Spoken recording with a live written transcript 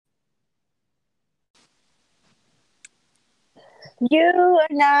You are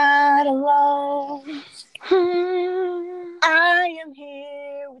not alone. Hmm. I am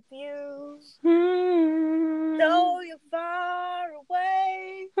here with you. Hmm. Though you're far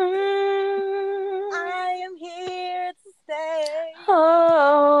away, Hmm. I am here to stay. You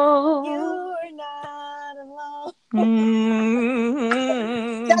Oh. are not alone.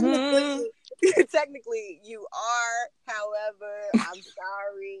 Hmm. Technically, technically, you are. However, I'm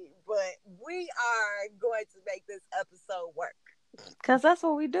sorry, but we are going to make this episode work. Cause that's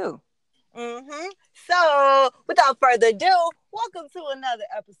what we do. So, without further ado, welcome to another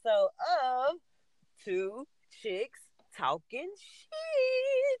episode of Two Chicks Talking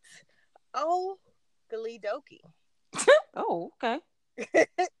Shit. Oh, Glee Dokie. Oh, okay.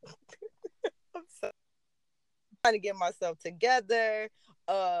 I'm so trying to get myself together.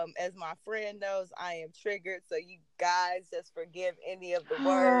 As my friend knows, I am triggered, so you guys just forgive any of the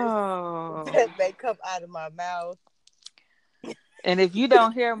words Oh. that may come out of my mouth. And if you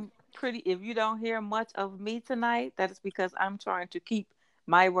don't hear much of me tonight, that is because I'm trying to keep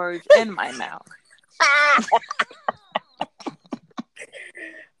my words in my mouth.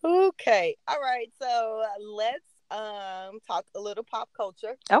 Okay, all right. So let's talk a little pop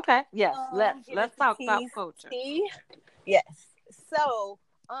culture. Okay. Yes. Let's Get let's into talk pop culture. TC. Yes. So,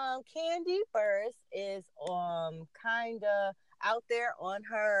 Candy first is kind of out there on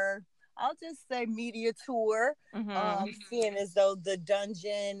her, I'll just say, media tour. Mm-hmm. Seeing as though the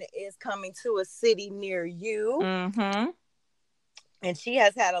dungeon is coming to a city near you, Mm-hmm. and she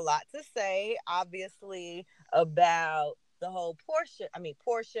has had a lot to say, obviously, about the whole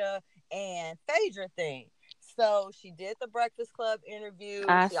Portia and Phaedra thing. So she did the Breakfast Club interview.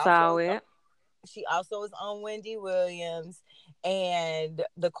 I saw it. She also was on Wendy Williams, and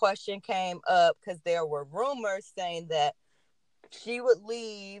the question came up because there were rumors saying that she would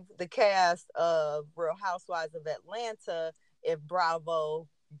leave the cast of Real Housewives of Atlanta if Bravo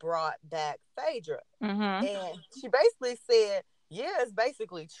brought back Phaedra. Mm-hmm. And she basically said, yeah, it's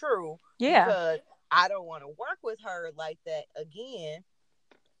basically true Yeah. because I don't want to work with her like that again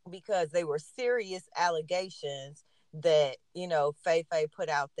because they were serious allegations that, Faye Faye put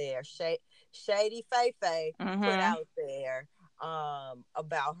out there. Shady Faye Faye put Mm-hmm. out there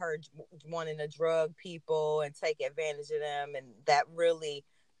about her wanting to drug people and take advantage of them. And that really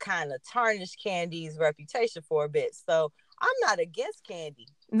kind of tarnished Candy's reputation for a bit. So I'm not against Candy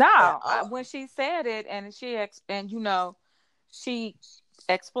at No, all. when she said it, and she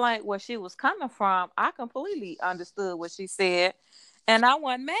explained where she was coming from, I completely understood what she said, and I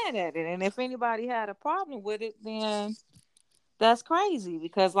wasn't mad at it. And if anybody had a problem with it, then that's crazy.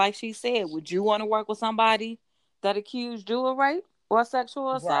 Because, like she said, would you want to work with somebody that accused you of rape or sexual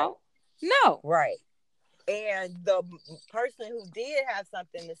Right, assault? No. right. And the person who did have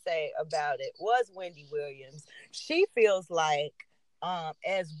something to say about it was Wendy Williams. She feels like,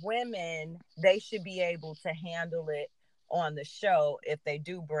 as women, they should be able to handle it on the show if they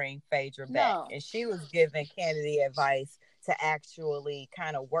do bring Phaedra back. No. And she was giving Kennedy advice to actually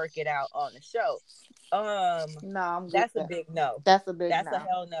kind of work it out on the show. No, I'm good. That's a big no. That's a big That's a no.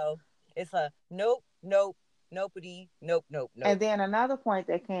 hell no. It's a nope, nope, nopedy, nope, nope, And nope. then another point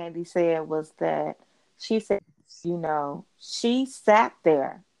that Candy said was that she said, she sat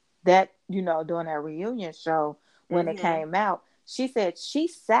there during that reunion show when it Mm-hmm. came out. She said she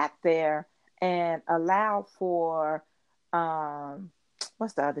sat there and allowed for,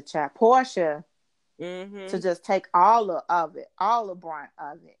 what's the other chap? Portia to Mm-hmm. just take of it, all the brunt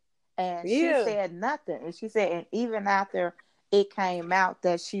of it. And she Yeah. said nothing. And she said, and even after it came out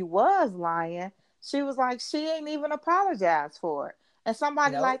that she was lying, she was like, she ain't even apologized for it. And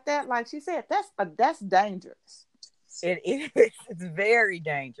somebody Nope. like that, like she said, that's dangerous. It is. It's very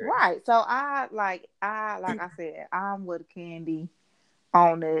dangerous. Right. So like I said, I'm with Candy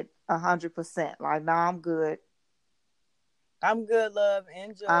on it 100%. Like, no, I'm good. I'm good, love.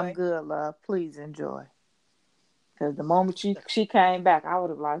 I'm Enjoy. good, love. Please enjoy. Because the moment she came back, I would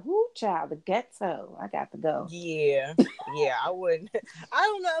have like, whoo, child, the ghetto. I got to go. Yeah. Yeah, I wouldn't. I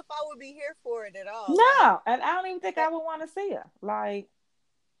don't know if I would be here for it at all. Like, No, and I don't even think I would want to see her. Like,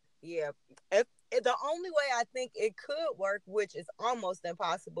 yeah. If the only way I think it could work, which is almost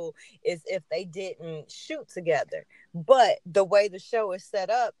impossible, is if they didn't shoot together. But the way the show is set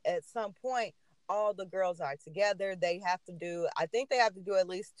up, at some point, all the girls are together. I think they have to do at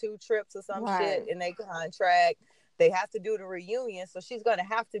least 2 trips or some shit right, in their contract. They have to do the reunion. So she's going to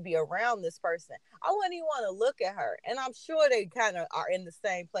have to be around this person. I wouldn't even want to look at her. And I'm sure they kind of are in the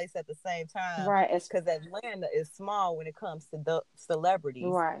same place at the same time right, it's because Atlanta is small when it comes to the celebrities.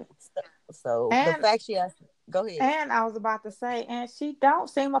 right. So the And fact she has, go ahead. and I was about to say, and she don't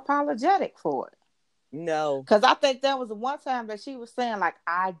seem apologetic for it. No. Because I think there was one time that she was saying, like,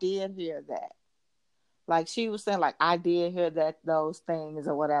 I did hear that. Like, she was saying, like, I did hear that, those things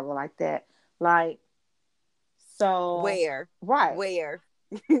or whatever, like that. Like, so, Where? right. Where?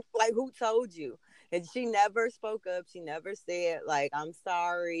 Like, who told you? And she never spoke up. She never said, like, I'm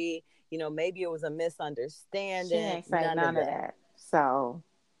sorry. Maybe it was a She misunderstanding. ain't say None of none of that. that. So,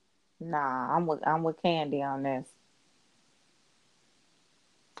 nah, I'm with Candy on this.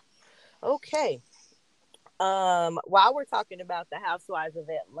 Okay. While we're talking about the Housewives of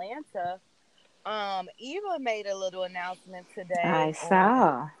Atlanta, Eva made a little announcement I today on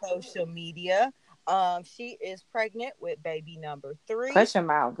saw. social media. She is pregnant with baby number 3. Push him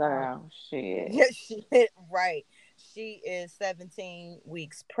out, Um, girl. Shit. yes, right. She is 17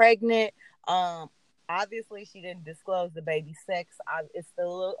 weeks pregnant. Um, Obviously, she didn't disclose the baby sex. It's still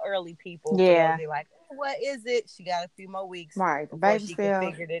a little early, people. For those Yeah. who are like, what is it? She got a few more weeks Right. The before baby she can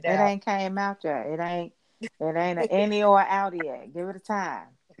still, figure it it out. ain't came out yet. It ain't an any or out yet. Give it a time.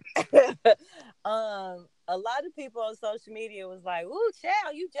 A lot of people on social media was like, "Ooh,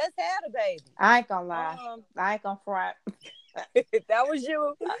 child, you just had a baby." I ain't gonna lie. Um, I ain't gonna front. that was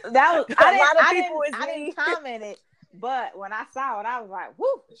you. That was A lot of people is I didn't me. comment it, but when I saw it, I was like,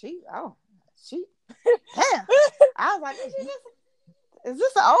 "Whoo, she, damn." I was like, is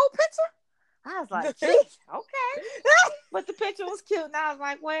this an old picture?" I was like, "Geez, okay." But the picture was cute, and I was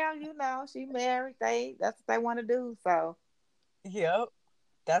like, "Well, she married. That's what they want to do." So, Yep,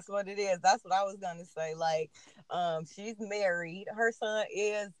 that's what it is. That's what I was gonna say. Like, she's married. Her son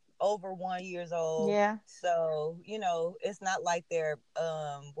is over 1 years old. yeah, So, it's not like they're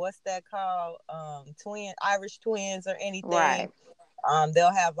what's that called? Irish twins or anything. right.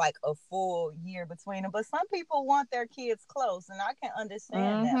 They'll have like a full year between them. But some people want their kids close, and I can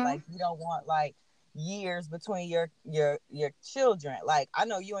understand that. Mm-hmm. Like, you don't want like years between your children. Like, I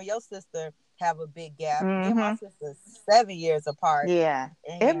know you and your sister have a big gap. Me and my Mm-hmm. sister 7 years apart, Yeah,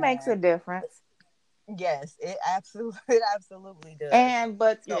 it makes a and difference. yes, it absolutely it absolutely does.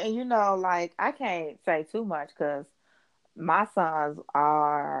 But So like I can't say too much because my sons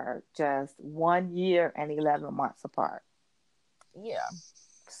are just 1 year and 11 months apart. yeah, my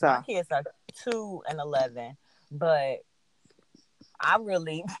So kids are 2 and 11, but I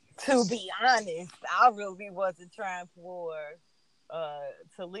really, to be honest, I really wasn't trying for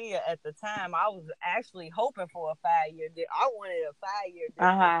Talia at the time. I was actually hoping for a 5 year. I wanted a 5 year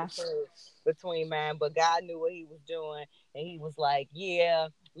difference uh-huh. between mine, but God knew what He was doing, and He was like, "Yeah,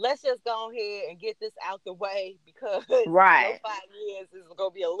 let's just go ahead and get this out the way because your Right. 5 years is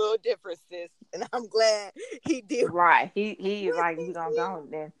gonna be a little different, sis." And I'm glad He did Right. He's what like, He we gonna go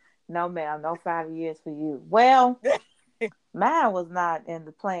then. No, ma'am, no 5 years for you. Well, did. mine was not in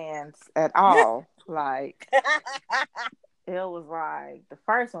the plans at all. Like it was like the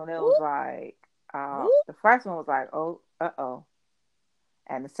first one, it was Whoop, like whoop. the first one was like, oh, uh-oh.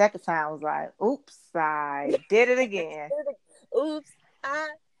 And the second time was like, oops, I did it again. Oops, I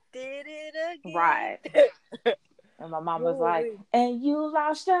did it Right. again. And my mom was like, Ooh. and you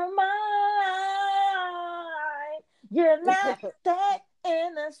lost your mind. You're not that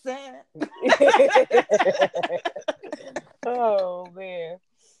innocent. Oh man.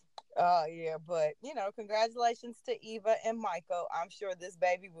 Oh yeah, but congratulations to Eva and Michael. I'm sure this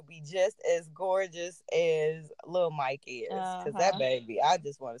baby will be just as gorgeous as little Mike is. Cause that Uh-huh. baby, I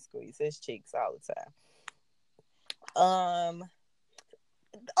just want to squeeze his cheeks all the time.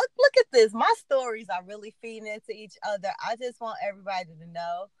 Look at this. My stories are really feeding into each other. I just want everybody to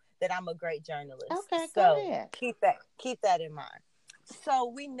know that I'm a great journalist. Okay, go So ahead. keep that in mind. So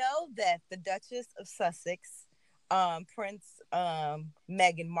we know that the Duchess of Sussex, Prince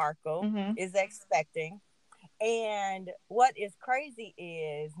Meghan Markle, Mm-hmm. is expecting. And what is crazy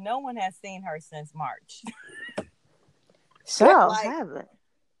is no one has seen her since March. So, Like, have it.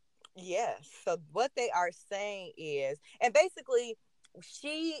 yes. So what they are saying is, and basically,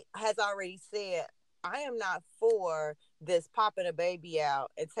 she has already said, I am not for this popping a baby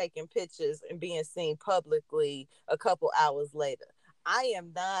out and taking pictures and being seen publicly a couple hours later. I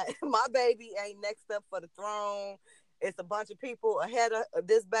am not, my baby ain't next up for the throne. It's a bunch of people ahead of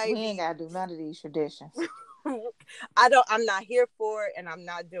this We ain't baby. gotta do none of these traditions. I'm not here for it and I'm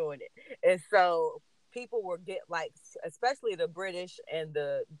not doing it. And so people were get like, especially the British and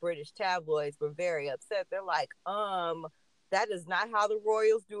the British tabloids were very upset. They're like, that is not how the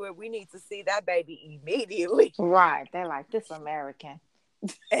royals do it. We need to see that baby immediately. Right. They're like this American.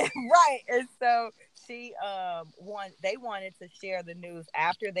 Right. And so they wanted to share the news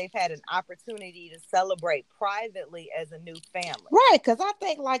after they've had an opportunity to celebrate privately as a new family. Right, because I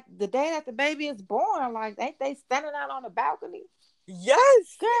think like the day that the baby is born, like ain't they standing out on the balcony?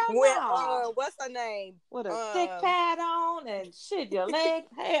 Yes. Girl, When no. what's her name? With a thick Um pad on and shit, your leg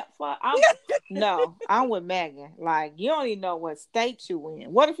half for no, I'm with Megan. Like you don't even know what state you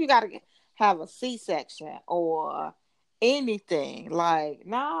in. What if you gotta have a C-section or anything? Like,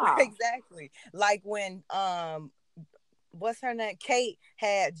 nah. exactly. Like when what's her name? Kate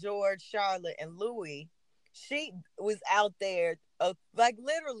had George, Charlotte, and Louis. She was out there, like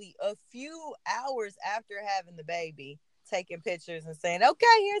literally a few hours after having the baby, taking pictures and saying, "Okay,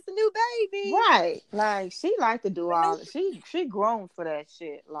 here's the new baby." Right. Like she like to do The new, all that. She grown for that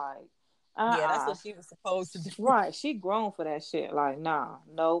shit. Like, yeah, that's uh-uh. what she was supposed to do. Right. She grown for that shit. Like, nah,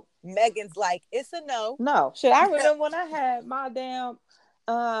 nope. Megan's like, "It's a no." No. Shit, I remember when I had my damn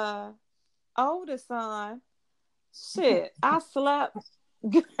uh oldest son. Shit, I slept.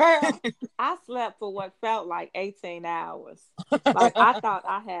 Girl, I slept for what felt like 18 hours. Like I thought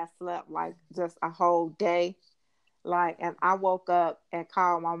I had slept like just a whole day. Like, and I woke up and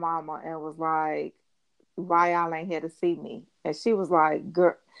called my mama and was like, "Why y'all ain't here to see me?" And she was like,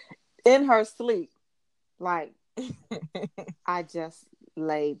 "Girl," in her sleep, like, "I just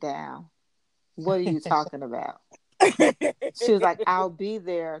laid down. What are you talking about?" She was like, "I'll be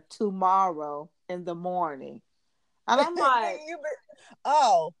there tomorrow in the morning." And I'm like,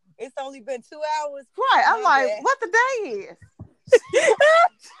 Oh, it's only been 2 hours. right. I'm My like, bad. what the day is?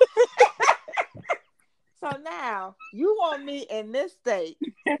 So now you want me in this state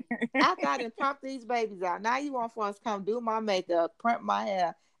after I done popped these babies out. Now you want for us to come do my makeup, print my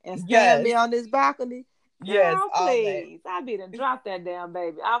hair, and stand Yes, me on this balcony? yes, Girl, all that. please. I be done drop that damn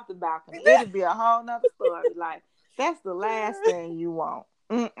baby off the balcony. It'll be a whole nother story. Like, that's the last thing you want.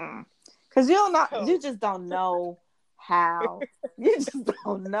 Mm-mm. Cause you So just don't know how. You just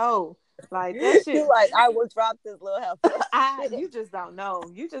don't know. Like that shit. you like, I will drop this little heifer. You just don't know.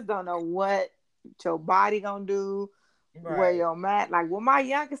 You just don't know what your body gonna do, where Right. your mat. Like with my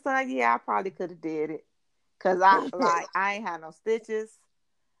youngest son, yeah, I probably could have did it. Cause I ain't had no stitches.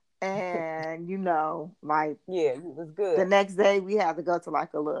 And like Yeah, it was the good. next day we had to go to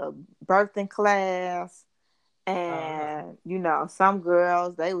like a little birthing class. Uh-huh. And some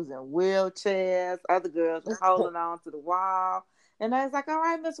girls they was in wheelchairs, other girls was holding on to the wall. And I was like, "All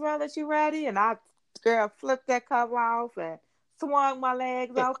right, Miss Rutledge, you ready?" And I girl flipped that cover off and swung my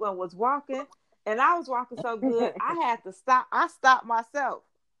legs open and was walking. And I was walking so good I had to stop. I stopped myself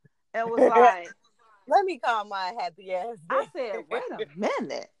and was like, Let me calm my happy ass I down. said, "Wait a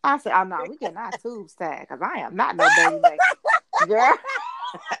minute." I said, "Oh no, we getting our tubes tagged because I am not no baby maker." Girl.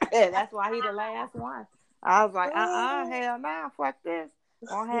 Yeah, that's why he the last one. I was like, hell nah, fuck this.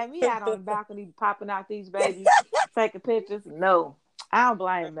 Won't have me out on the balcony popping out these babies, taking pictures. No, I don't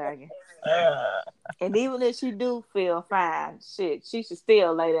blame Megan. And even if she do feel fine, shit, she should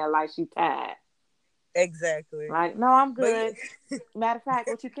still lay there like she tired. Exactly. Like, no, I'm But good. Matter of fact,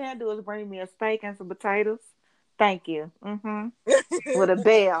 what you can do is bring me a steak and some potatoes. Thank you. Mm-hmm. With a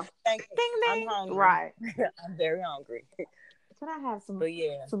bell. thank you. Ding I'm ding. hungry. Right. I'm very hungry. Can I have some But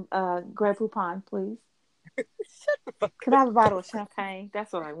yeah. some Grey Poupon, please? Can I have a bottle of champagne?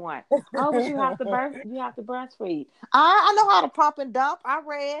 That's what I want. Oh, but you have to breastfeed. I know how to pump and dump. I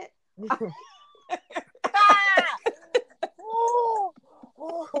read.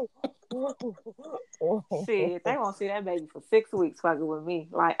 Shit, they won't see that baby for 6 weeks fucking with me.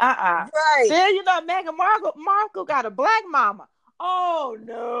 Like, Right. Then Meghan Markle got a black mama. Oh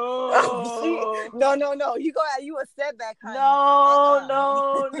no. No. You a setback, honey.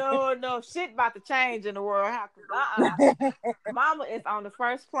 No. Shit about to change in the world. Mama is on the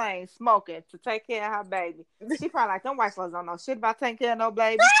first plane smoking to take care of her baby. She probably like, them white folks don't know shit about taking care of no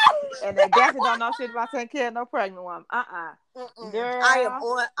baby. And they definitely don't know shit about taking care of no pregnant woman. Girl. I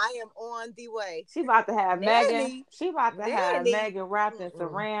am on the way. She about to have Megan. Nanny. She about to have Nanny. Megan wrapped in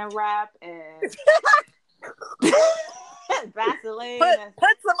saran wrap and Vaseline.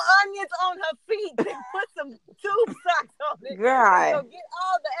 Put some onions on her feet and put some tube socks on it. Girl. So get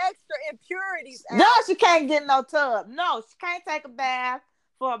all the extra impurities out. No, she can't get no tub. No, she can't take a bath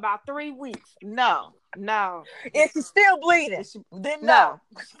for about 3 weeks. No. If she's still bleeding, then no.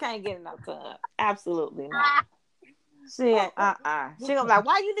 She can't get in no tub. Absolutely not. She ain't, She gonna be like,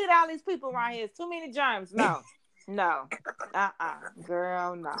 why you need all these people around here? It's too many germs. No.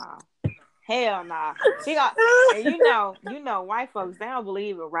 Girl, no. Hell nah. She got, and you know, white folks, they don't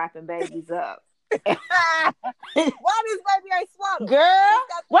believe in wrapping babies up. Why this baby ain't swaddled? Girl,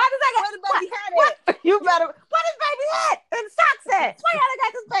 why does that where the baby had it? You better, where this baby at? And socks at? Why y'all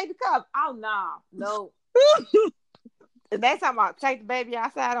got this baby cup? Oh no. And they talking about take the baby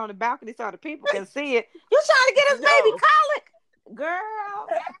outside on the balcony so the people can see it. You trying to get his baby colic, girl?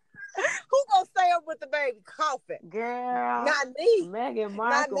 Who gonna stay up with the baby coughing? Girl, Not me. Meghan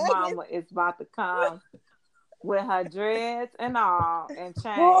Not Markle Megan. mama is about to come with her dreads and all and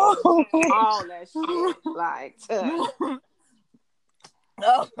chains, all that shit. Like,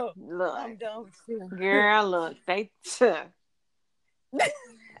 Oh, look, I'm done with you. girl, look, they.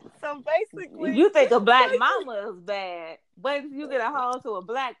 So basically, You think a black mama is bad, but if you get a hold to a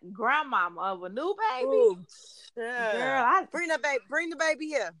black grandmama of a new baby, ooh, girl, bring the baby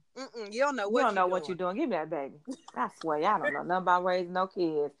here. You don't know you what don't know what you're doing. Give me that baby. I swear, y'all don't know nothing about raising no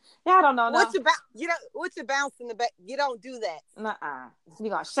kids. Y'all don't know What's nothing. about what's your bouncing the baby? You don't do that. Nuh-uh.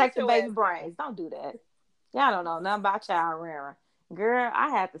 You gonna shake the your baby ass brains. Don't do that. Y'all don't know nothing about child rearing. Girl,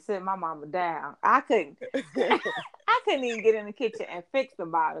 I had to sit my mama down. I couldn't even get in the kitchen and fix the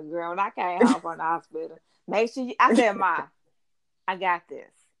bottle, girl, when I came home from the hospital. Make sure I said, Ma, I got this.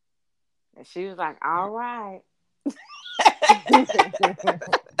 And she was like, all right.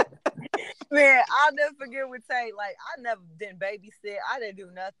 Man, I'll never forget with Tay. Like, I never didn't babysit. I didn't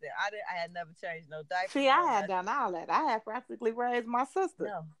do nothing. I had never changed no diapers. See, I had done all that. I had practically raised my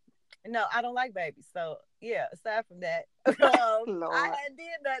sister. No, I don't like babies. So yeah, aside from that, I hadn't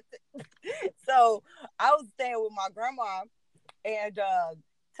did nothing. So I was staying with my grandma, and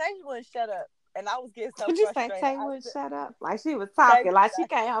Tay wouldn't shut up, and I was getting so Did you frustrated. say Tay wouldn't shut up? Like she was talking, like she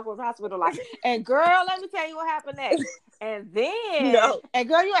came home from the hospital, like, and girl, let me tell you what happened next. And then, and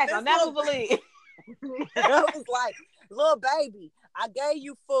girl, you ain't gonna never believe. I was like, little baby, I gave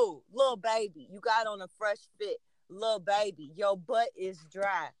you food. Little baby, you got on a fresh fit. Little baby, your butt is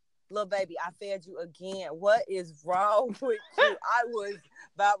dry. Little baby, I fed you again. What is wrong with you? I was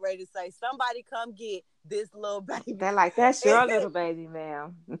about ready to say, somebody come get this little baby. They're like, that's your little baby,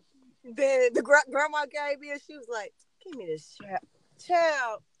 ma'am. Then the grandma gave me, and she was like, give me this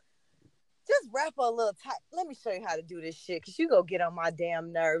child. Just wrap her a little tight. Let me show you how to do this shit, because you go get on my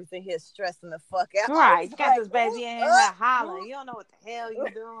damn nerves and here stressing the fuck out. Right, you got this baby in here hollering. You don't know what the hell you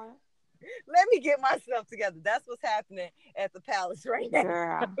doing. Let me get myself together. That's what's happening at the palace right now.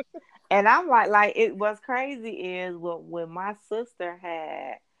 Girl. And I'm like it was crazy is when my sister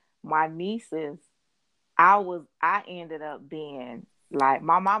had my nieces, I ended up being like,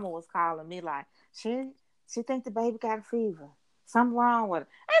 my mama was calling me like, she think the baby got a fever. Something wrong with it.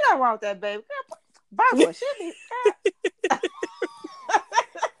 Ain't nothing wrong with that baby. Girl, Barbara, she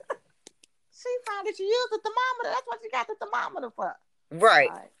found that you used the thermometer. That's what you got the thermometer for.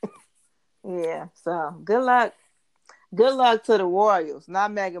 Right. Yeah. So good luck. Good luck to the Royals,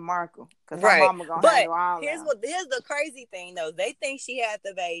 not Meghan Markle, because her mama gonna handle all here's the crazy thing though. They think she had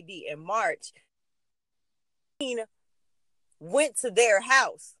the baby in March. Went to their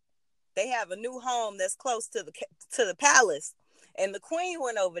house. They have a new home that's close to the palace, and the Queen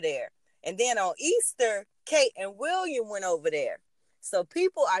went over there. And then on Easter, Kate and William went over there. So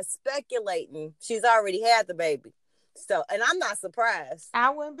people are speculating she's already had the baby. So, and I'm not surprised. I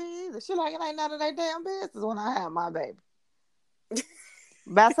wouldn't be either. She like, it ain't none of their damn business when I have my baby.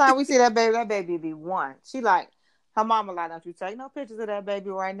 By the time we see that baby be one. She like, her mama like, don't you take no pictures of that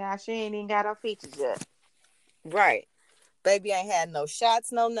baby right now. She ain't even got her features yet. Right. Baby ain't had no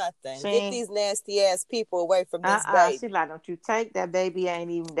shots, no nothing. Get these nasty ass people away from this baby. She like, don't you take that baby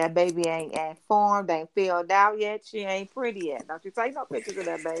ain't formed, ain't filled out yet. She ain't pretty yet. Don't you take no pictures of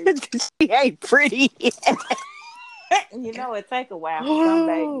that baby. She ain't pretty yet. You know it take a while for some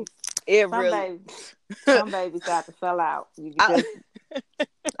babies. Some babies have to fill out.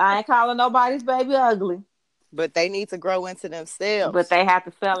 I ain't calling nobody's baby ugly. But they need to grow into themselves. But they have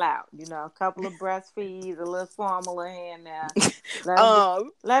to fill out. You know, a couple of breastfeeds, a little formula here and there.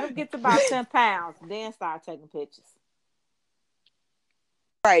 Let them get to about 10 pounds, then start taking pictures.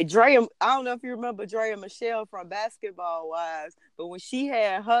 Right, Drea. I don't know if you remember Drea Michelle from Basketball Wives, but when she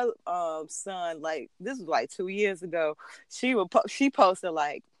had her son, like this was like 2 years ago, she posted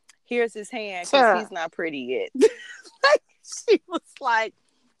like, "Here's his hand because he's not pretty yet." Like, she was like,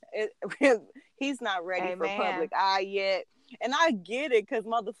 "He's not ready for public eye yet," and I get it because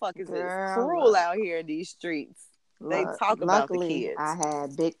motherfuckers is cruel out here in these streets. They talk about the kids. I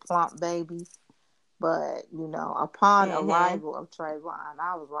had big plump babies. But, you know, upon arrival of Trayvon,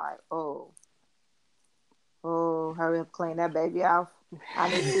 I was like, hurry up, clean that baby off. I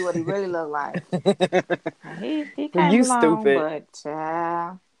need to see what he really looked like. He came along, stupid. But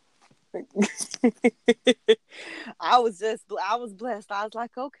child. I was blessed. I was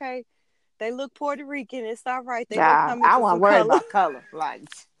like, okay, they look Puerto Rican. It's all right. I wasn't worried about color. Like,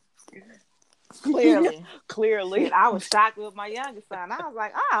 clearly. Shit, I was shocked with my youngest son. I was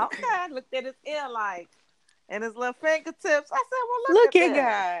like, oh, okay. I looked at his ear like, and his little fingertips. I said, well, look at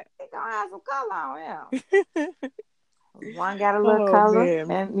God. He gonna have some color on him. One got a little Oh color,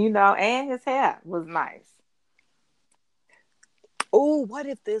 man. and and his hair was nice. Oh, what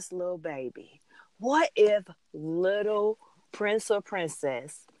if this little baby? What if little prince or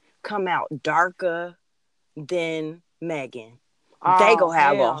princess come out darker than Megan? They Oh gonna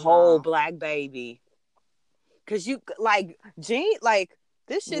have a hell whole no! black baby. Cause you like gene like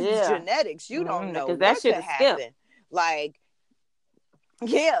this shit is Yeah, genetics. You don't know because that what shit could is skip. happen. Like,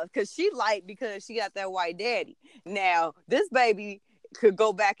 yeah, because she light because she got that white daddy. Now, this baby could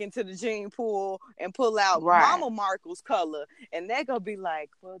go back into the gene pool and pull out Right, Mama Markle's color, and they're gonna be like,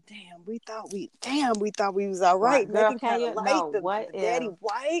 "Well, damn, we thought we was all right. right. Girl, Megan can kind of you light, no? the What daddy if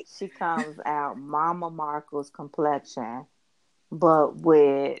white." she comes out Mama Markle's complexion, but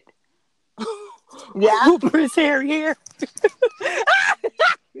with yeah, Prince Harry here,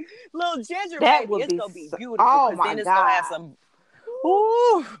 little ginger that baby. would It's be. gonna be beautiful Oh because my then it's gonna have god! some.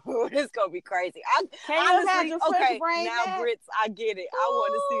 Ooh, it's gonna be crazy. I Can you honestly, imagine French okay, braid now that? Brits, I get it. I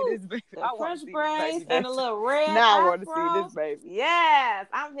want to see Ooh, this baby. the I want to French see this braids baby. and a That's little red now I want to see this afro. baby. Yes,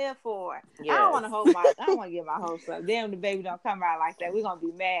 I'm here for it. I don't Yes, want to hold my. I don't want to get my hopes up. Then the baby don't come out like that. We're gonna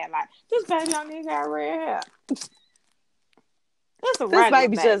be mad. Like this baby don't even got red hair. It's a this regular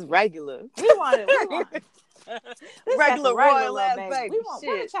baby's just baby. regular. We want it. We want this. Just a Regular regular royal little ass baby. We baby. want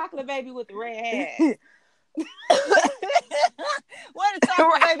what a Shit. chocolate baby with the red hair. What a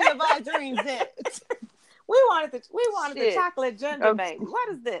chocolate baby of our dreams at. We wanted the Shit. chocolate ginger Okay. baby. What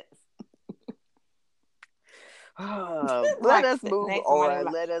is this? Let Like us move next somebody on.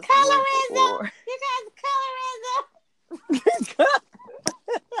 like Let us move colorism. on. You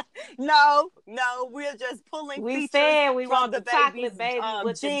No, we're just guys pulling colorism. We features said we from want the the baby's chocolate baby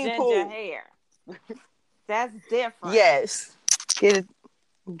with the gene ginger pool. hair. That's different. Yes, get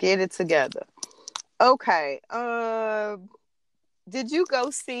it together. Okay. Did you go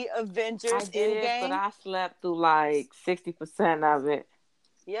see I Avengers did, but Endgame? I slept through like 60% of it.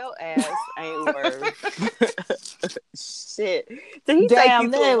 Your ass ain't worth shit. Did he take you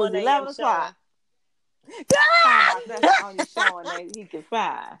Damn, to a it was 1 a.m. 11 showing? o'clock. Talking about that's the only showing that he could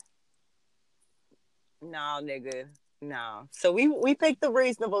find. No, nigga. No. So we picked a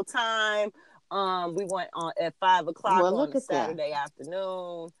reasonable time. We went on at 5 o'clock Well, on look a at that. Saturday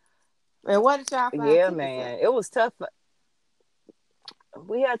afternoon. And what did y'all find Yeah, tickets at? man. It was tough.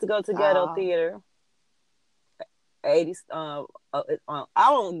 We had to go to Ghetto Oh, Theater. 80 I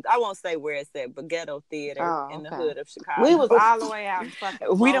won't say where it's at, but Ghetto Theater in the okay. hood of We was Chicago. all the way out in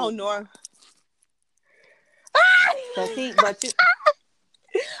fucking We don't know. Baltimore. But you,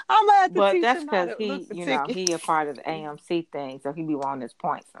 I'm gonna have to but teach that's him how because to look he, for he tickets. a part of the AMC thing, so he be wanting his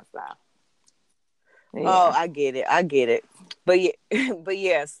points and stuff. Oh, Yeah, I get it. But yeah, but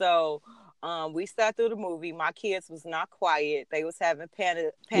yeah. So, we sat through the movie. My kids was not quiet. They was having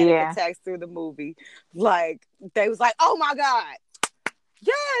panic yeah. attacks through the movie. Like they was like, "Oh my god,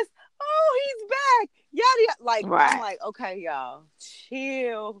 yes! Oh, he's back!" Yada yada. Like I'm Right. like, okay, y'all,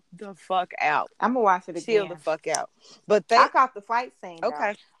 chill the fuck out. I'm gonna watch it Chill the again. fuck out. But I they caught the fight scene though.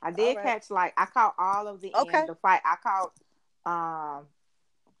 okay, I all did right, catch I caught all of the okay. end. The fight. I caught um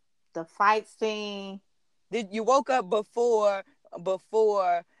the fight scene. Did you woke up before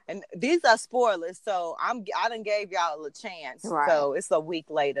and these are spoilers, so I done gave y'all a chance, Right. so it's a week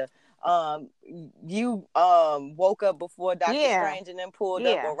later. You woke up before Doctor Yeah. Strange and then pulled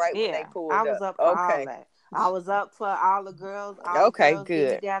up, Yeah. or right when they Yeah. I pulled was up? up for all Okay, that. I was up for all the okay, girls getting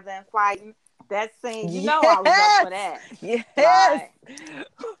good. together and fighting. That scene, I was up Yes, for that. yes. Like,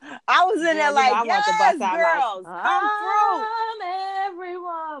 I was in there girl, like, I want to bust yes, out like, girls, come through. I'm every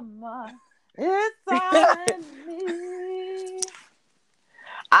woman. It's all in me.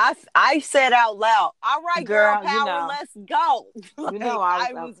 I said out loud, all right, girl Girl, power, let's go. Like I was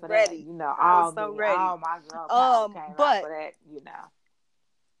I up was for that. ready. I was so ready. All my girl power came out But for that,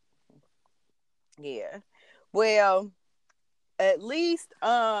 yeah. Well, at least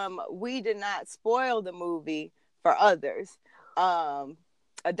we did not spoil the movie for others. A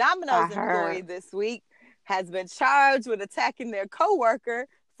I Domino's employee heard. this week has been charged with attacking their coworker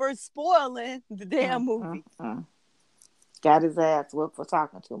for spoiling the damn movie. Got his ass whooped for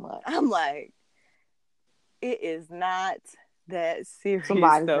talking too much. I'm like, it is not that serious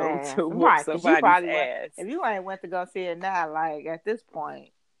Somebody's though ass. to whoop Right, because you somebody's probably went, ass. if you ain't went to go see it now, like at this point.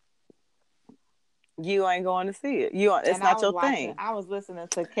 You ain't going to see it. It's And I not was your thing. I was listening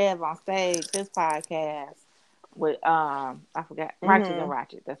to Kev on Stage, his podcast with I forgot, Righteous and Mm-hmm.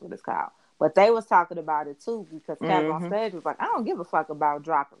 Ratchet, that's what it's called. But they was talking about it too, because Kev on Mm-hmm. Stage was like, I don't give a fuck about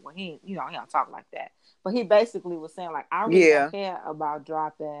dropping. Well, he don't talk like that. But he basically was saying like, I really don't care about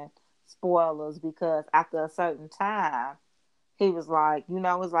dropping spoilers, because after a certain time, he was like,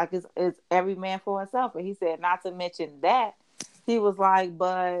 it's like it's every man for himself. And he said, not to mention that, he was like,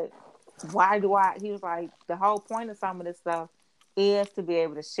 but why do I? He was like, the whole point of some of this stuff is to be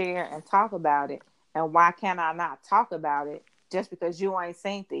able to share and talk about it. And why can't I not talk about it just because you ain't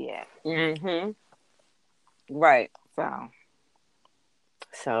seen it yet? Mm-hmm. Right.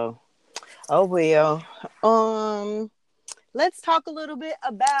 So, oh well. Let's talk a little bit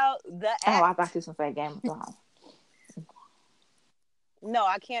about the act. Oh, I thought you were going to say Game of Thrones. No,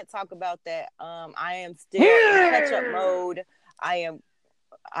 I can't talk about that. I am still in catch-up mode. I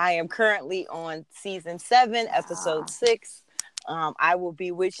am currently on season 7, episode 6. I will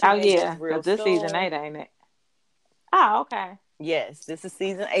be with you real this soon. Season 8, ain't it? Oh, okay. Yes, this is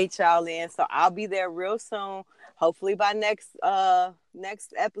season 8, y'all in. So I'll be there real soon. Hopefully by next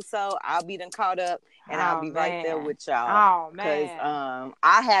episode, I'll be done caught up and I'll be right there with y'all. Oh man. Because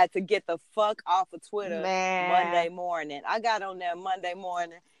I had to get the fuck off of Twitter Monday morning. I got on there Monday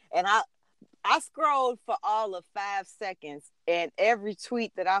morning and I scrolled for all of 5 seconds, and every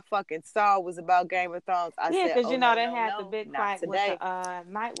tweet that I fucking saw was about Game of Thrones. I said, because they had the big fight with the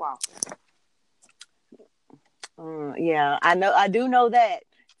Night Walker. Yeah, I do know that.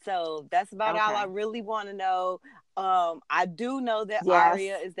 So that's about all I really want to know. I do know that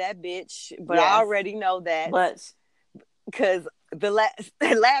Arya is that bitch, but I already know that. But because the last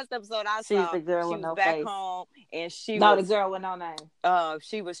episode I saw, the girl she with was no back face. home and she the girl with no name.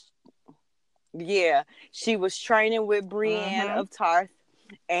 She was training with Brienne of Tarth,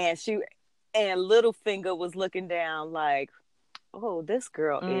 and Littlefinger was looking down like, oh, this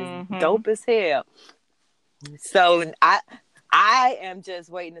girl is dope as hell. So I am just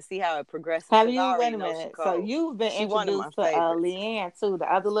waiting to see how it progresses. Have you? Wait a minute. So you've been introduced to Leanne too, the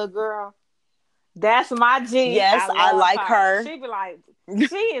other little girl. That's my G. Yes, I like her. She be like,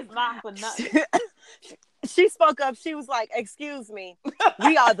 she is not for nothing. She spoke up. She was like, "Excuse me,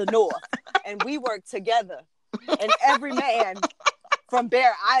 we are the North, and we work together. And every man from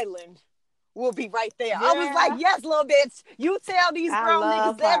Bear Island will be right there." Yeah. I was like, "Yes, little bitch. You tell these grown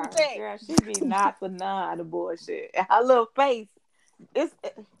niggas everything." Girl, she be not for none of the bullshit. Her little face,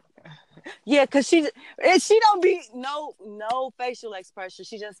 because she don't be no facial expression.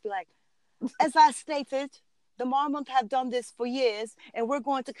 She just be like, "As I stated, the Mormons have done this for years, and we're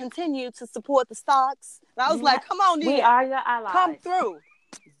going to continue to support the Starks." And I was like, "Come on, we are your allies. Come through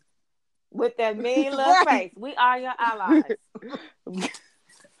with that mean little face. We are your allies."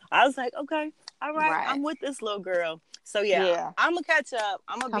 I was like, "Okay, all right. I'm with this little girl." So yeah. I'm gonna catch up.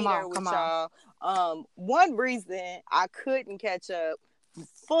 I'm gonna be there with y'all. One reason I couldn't catch up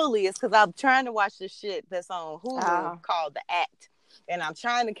fully is because I'm trying to watch this shit that's on Hulu called The Act. And I'm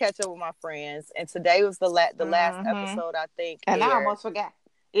trying to catch up with my friends. And today was the last episode, I think. And I almost forgot.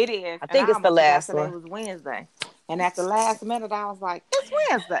 It is. I think it's the last one. Today was Wednesday. And at the last minute, I was like, it's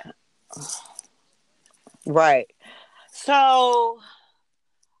Wednesday. Right. So,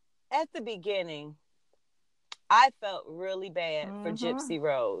 at the beginning, I felt really bad for Gypsy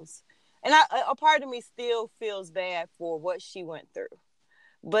Rose. And a part of me still feels bad for what she went through.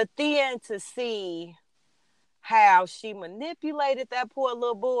 But then to see how she manipulated that poor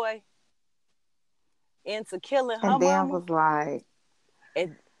little boy into killing her mama. And then was like,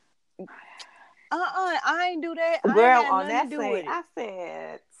 I ain't do that. Girl, on that scene, I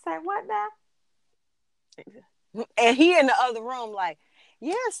said, say what now? And he in the other room like,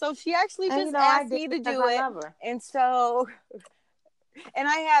 yeah, so she actually just asked me to do it. And so, and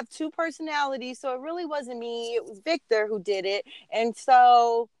I have 2 personalities, so it really wasn't me. It was Victor who did it. And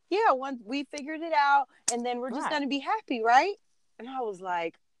so, yeah, once we figured it out, and then we're just going to be happy, right? And I was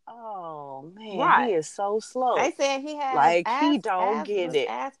like, oh, man, he is so slow. They said he has he don't get it.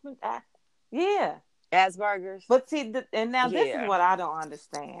 Yeah. Asperger's. But see, this is what I don't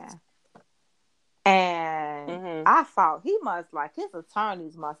understand. And I thought his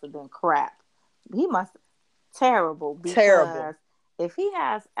attorneys must have been crap. He must terrible. Because if he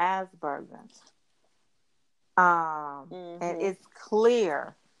has Asperger's, and it's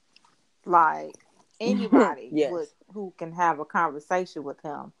clear, like anybody who can have a conversation with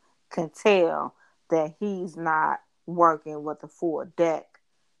him can tell that he's not working with a full deck.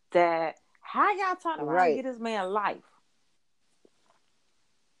 That how y'all talking about to get this man life?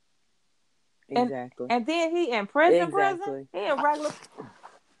 Exactly. And then he in prison. He in regular.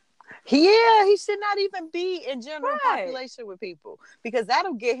 Yeah, he should not even be in general population with people because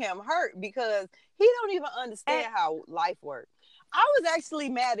that'll get him hurt because he don't even understand how life works. I was actually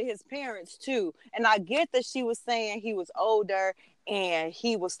mad at his parents too, and I get that she was saying he was older and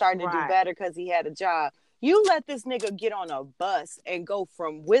he was starting to do better because he had a job. You let this nigga get on a bus and go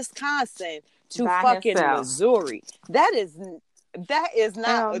from Wisconsin to fucking Missouri. That is That is not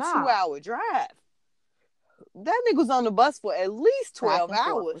Hell a no. 2-hour drive. That nigga was on the bus for at least Back 12 and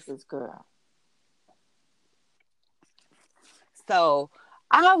forth hours. with this girl. So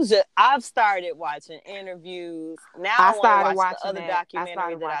I've started watching interviews. Now I I want to started watch the watching other that. I documentary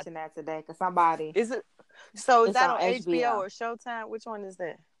started that I watching that today because somebody. is it. So is It's that on on HBO HBO. or Showtime? Which one is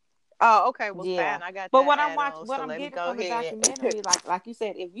that? Oh, okay. Well, Yeah, fine. I got but that what I'm add watching, on. what So I'm let me getting go from the ahead. documentary, like you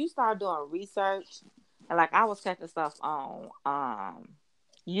said, if you start doing research, and like I was checking stuff on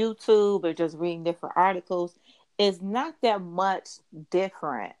YouTube or just reading different articles, it's not that much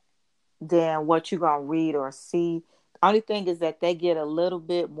different than what you're gonna read or see. The only thing is that they get a little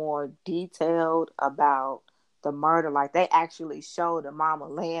bit more detailed about the murder. Like they actually show the mama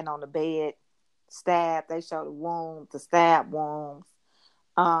laying on the bed, stabbed. They show the wounds, the stab wounds.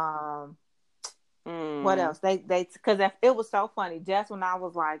 Um, what else? They because it was so funny. Just when I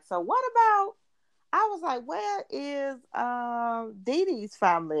was like, so what about? I was like, where is Dee Dee's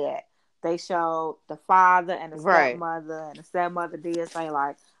family at? They showed the father and the Right. stepmother, and the stepmother did say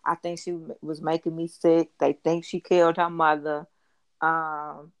like, I think she was making me sick. They think she killed her mother. They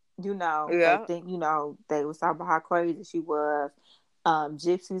Yeah. think they was talking about how crazy she was.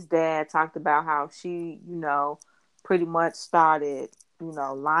 Gypsy's dad talked about how she pretty much started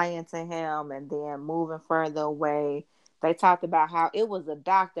lying to him and then moving further away. They talked about how it was a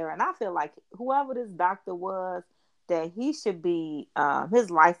doctor, and I feel like whoever this doctor was, that he should be his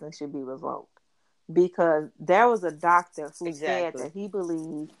license should be revoked, because there was a doctor who said Exactly. that he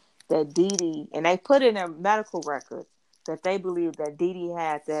believed that Dee Dee, and they put in their medical records that they believed that Dee Dee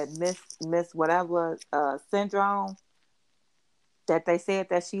had that miss whatever syndrome that they said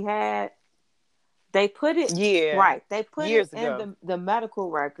that she had. They put it Yeah. right. They put it Years in ago. the medical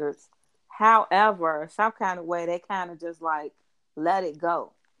records. However, some kind of way they kind of just like let it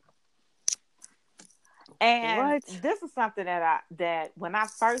go. And What? this is something that when I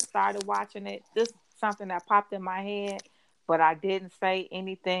first started watching it, this is something that popped in my head, but I didn't say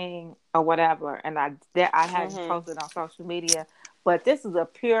anything or whatever, and I hadn't Mm-hmm. posted on social media. But this is a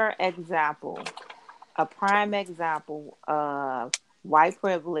pure example, a prime example of white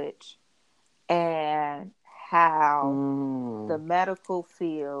privilege and how the Mm. medical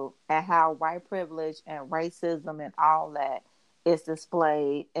field and how white privilege and racism and all that is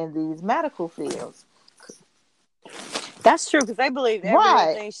displayed in these medical fields. That's true because they believed Right.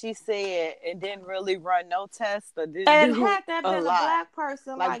 everything she said and didn't really run no tests or didn't And do had that a been a lot. black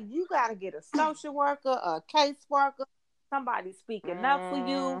person, Like, like you got to get a social worker, a case worker, somebody speaking up for you,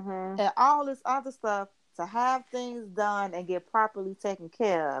 mm-hmm. and all this other stuff to have things done and get properly taken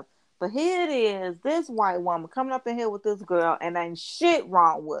care of. But here it is, this white woman coming up in here with this girl, and ain't shit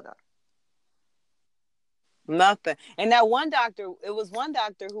wrong with her. Nothing. And that one doctor, it was one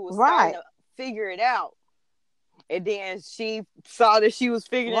doctor who was starting Right. to figure it out. And then she saw that she was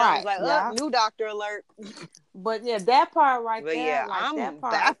figuring it out and was Right. like, Yeah. new doctor alert. But yeah, that part right But there, yeah, like that I'm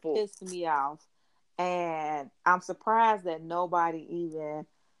part baffled. pissed me off. And I'm surprised that nobody even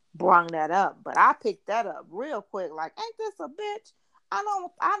brung that up. But I picked that up real quick. Like, ain't this a bitch?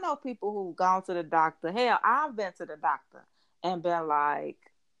 I know people who've gone to the doctor. Hell, I've been to the doctor and been like,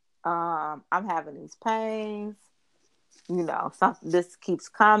 I'm having these pains, something this keeps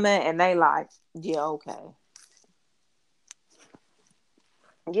coming, and they like, yeah, okay.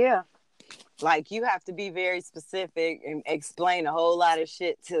 Yeah. Like you have to be very specific and explain a whole lot of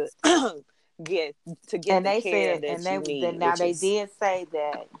shit to get And the they care said, and that you need, now which they is did say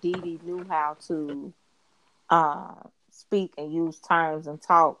that Dee Dee knew how to speak and use terms and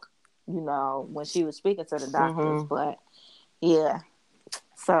talk, when she was speaking to the doctors. mm-hmm. But yeah,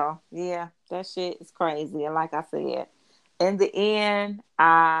 so yeah, that shit is crazy. And like I said, in the end,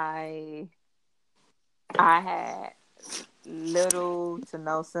 I had little to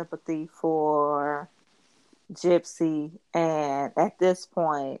no sympathy for Gypsy, and at this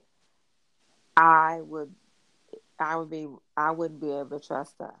point, I would I wouldn't be able to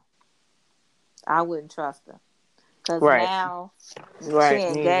trust her. I wouldn't trust her. Cause Right. now she Right.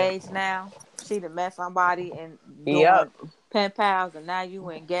 Neither. engaged now. She done met somebody and Yep. doing pen pals, and now you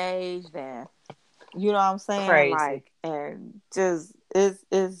engaged, and you know what I'm saying? Crazy. Like, and just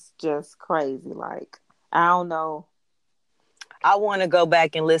it's just crazy. Like, I don't know. I want to go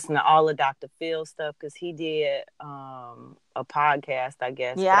back and listen to all of Dr. Phil stuff because he did a podcast, I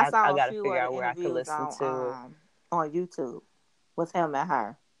guess. But Yeah, I I saw a got to few figure of out the where I could interviews listen to it. on YouTube with him and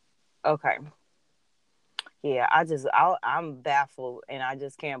her. Okay. Yeah, I'm baffled and I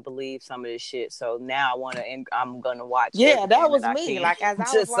just can't believe some of this shit. So now I'm gonna watch Yeah, that everything that was I me. can Like as I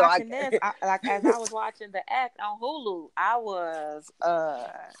was just so I watching can. this, as I was watching the act on Hulu, I was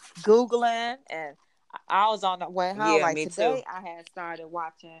Googling, and I was on the way home. Yeah, Like me too. today, I had started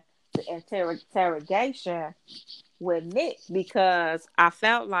watching the interrogation with Nick because I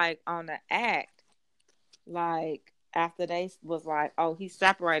felt like on the act, like after they was like, oh, he's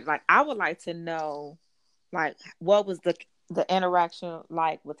separated. Like I would like to know, like what was the interaction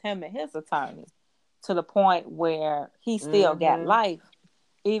like with him and his attorney, to the point where he still got Mm-hmm. life,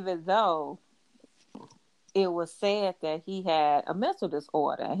 even though it was said that he had a mental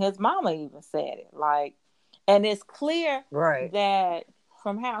disorder, and his mama even said it. Like, and it's clear Right. that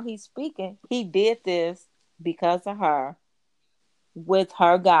from how he's speaking, he did this because of her, with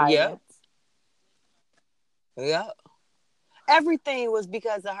her Yep. guidance. Yep. Everything was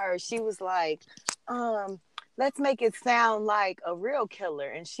because of her. She was like, let's make it sound like a real killer.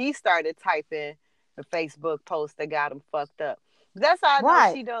 And she started typing the Facebook post that got him fucked up. That's how I know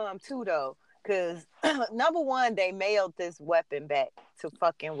Right. she dumb too, though. Because number one, they mailed this weapon back to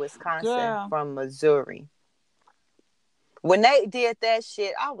fucking Wisconsin Girl. from Missouri. When they did that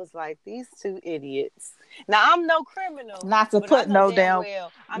shit, I was like, these two idiots. Now, I'm no criminal, Not to but I put know no damn damn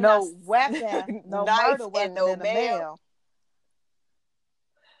well I'm not no weapon, no knife murder and weapon no in the mail. mail.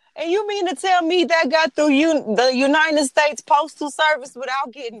 And you mean to tell me that got through the United States Postal Service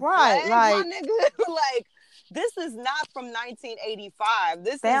without getting Right. flagged, my Like nigga? Like, this is not from 1985.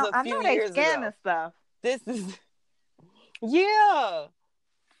 This is a I know few they years scanning ago. stuff. This is, yeah.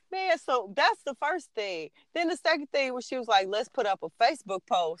 Man, so that's the first thing. Then the second thing was she was like, let's put up a Facebook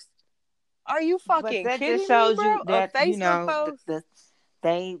post. Are you But fucking that just kidding me, shows bro? you A that, Facebook post?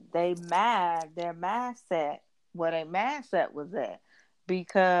 they mad, their mindset, where their mindset was at.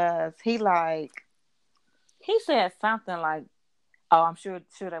 Because he said something like, oh, I'm sure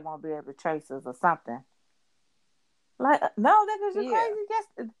they won't be able to trace us or something. Like, no, niggas, you Yeah.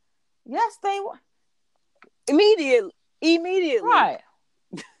 crazy? Yes, they were. Immediately. Right.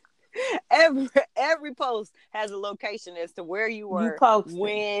 Every post has a location as to where you You were posted.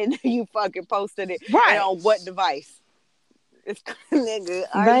 when you fucking posted it and Right. on what device. It's nigga,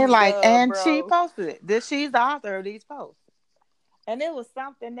 are They you like, dumb, and she bro? posted it. She's the author of these posts. And it was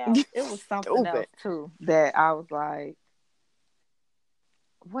something else. It was something Stupid. else too that I was like,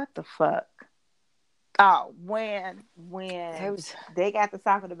 what the fuck? Oh, when Was... they got to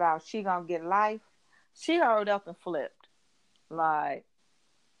talking about she gonna get life, she hurried up and flipped. Like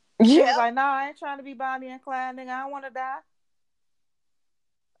she was Yep. like, "No, I ain't trying to be Bonnie and Clyde, nigga. I don't want to die."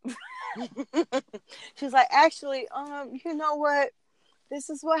 She's like, actually, you know what? This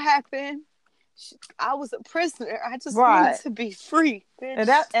is what happened. I was a prisoner. I just wanted Right. to be free,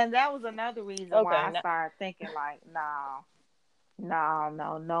 bitch. And that was another reason why I started thinking like, no,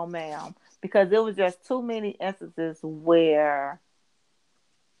 ma'am, because it was just too many instances where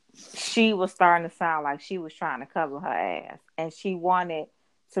she was starting to sound like she was trying to cover her ass, and she wanted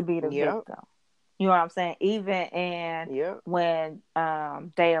to be the victim. You know what I'm saying? Even in when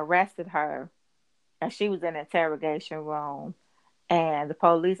they arrested her, and she was in the interrogation room, and the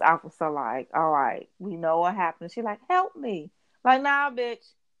police officer like, all right, we know what happened. She like, help me. Like, nah, bitch.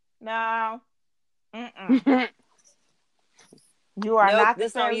 No. Mm-mm. You are Nope, not the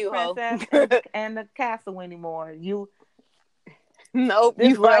this on fairy you, ho. princess and the castle anymore. Nope,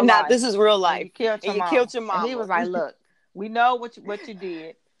 This you are real not. life. This is real And life. you killed your And you mama. killed your And he mama. was like, look, we know what you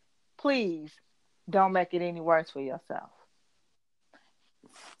did. Please don't make it any worse for yourself.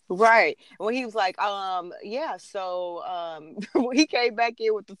 Right. When he was like, yeah, so when he came back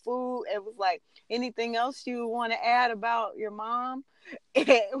in with the food and was like, anything else you want to add about your mom?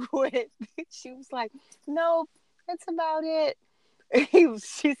 And when she was like, no, that's about it.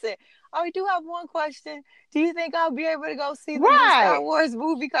 She said, oh, we do have one question. Do you think I'll be able to go see the new Star Wars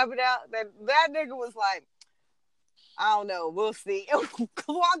movie coming out? That nigga was like, I don't know. We'll see. Walked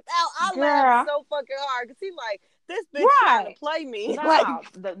out. I laughed so fucking hard because he like, this bitch trying to play me. No, like,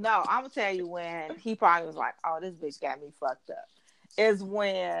 no, I'm gonna tell you when he probably was like, "Oh, this bitch got me fucked up." Is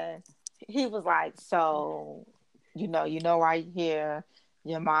when he was like, "So, you know why you here?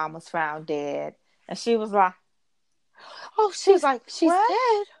 Your mom was found dead," and she was like, "Oh, she's like, she's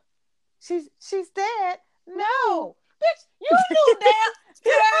what? dead. She's dead? No, bitch, you knew that."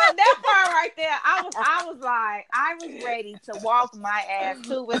 Girl, that part right there, I was ready to walk my ass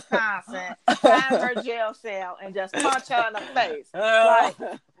to Wisconsin, find her jail cell, and just punch her in the face. Like,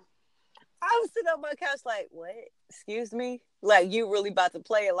 I was sitting on my couch, like, what? Excuse me? Like, you really about to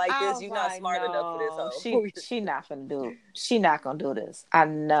play it like this? You're not smart enough for this, hoe. She not gonna do. She not gonna do this. I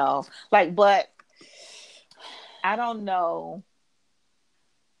know. Like, but I don't know.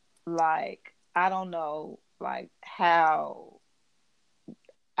 Like, I don't know. Like how.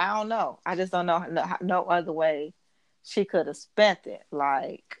 I don't know. I just don't know no other way she could have spent it.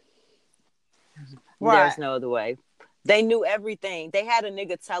 Like, Right. There's no other way. They knew everything. They had a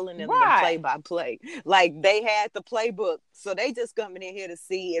nigga telling them the play Right. by play. Like they had the playbook. So they just coming in here to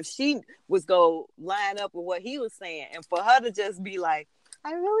see if she was go line up with what he was saying. And for her to just be like,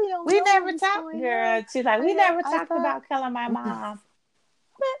 I really don't We know never what's talked, going on. girl. She's like, we I never I talked thought about killing my mom.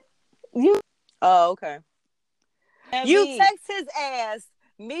 But you Oh, okay. You heavy. text his ass.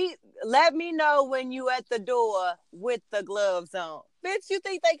 Let me know when you at the door with the gloves on. Bitch, you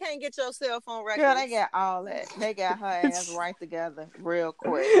think they can't get your cell phone Girl, they records? got all that. They got her ass right together real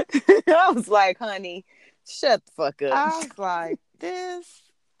quick. I was like, honey, shut the fuck up. I was like, this,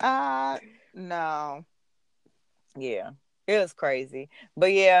 no. Yeah. It was crazy.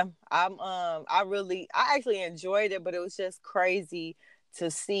 But yeah, I actually enjoyed it, but it was just crazy to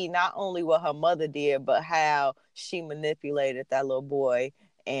see not only what her mother did, but how she manipulated that little boy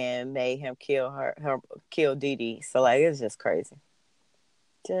and made him kill Dee Dee. So like it's just crazy.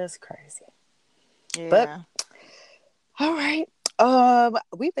 Just crazy. But Yeah. all right.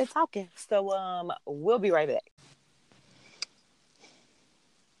 We've been talking. So we'll be right back.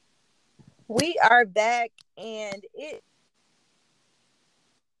 We are back and it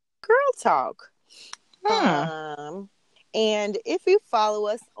girl talk. Hmm. Um, and if you follow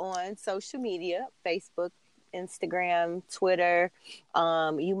us on social media, Facebook, Instagram, Twitter,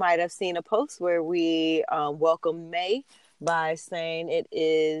 you might have seen a post where we welcome May by saying it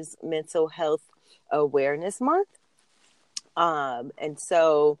is Mental Health Awareness Month. And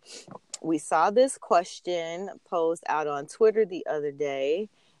so we saw this question posed out on Twitter the other day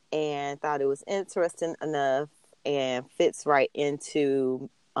and thought it was interesting enough and fits right into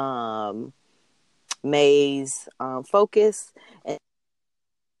May's focus. And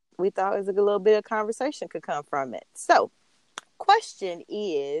we thought it was a good little bit of conversation could come from it. So, question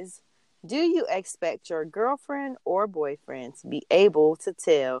is, do you expect your girlfriend or boyfriend to be able to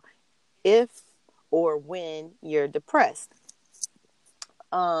tell if or when you're depressed?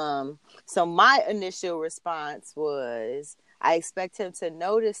 So my initial response was I expect him to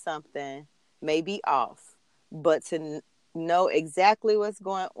notice something may be off, but to know exactly what's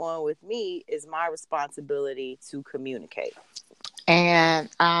going on with me is my responsibility to communicate. And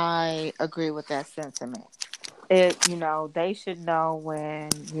I agree with that sentiment. They should know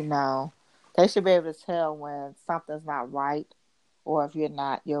they should be able to tell when something's not right or if you're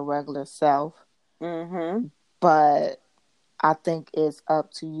not your regular self. Mm-hmm. But I think it's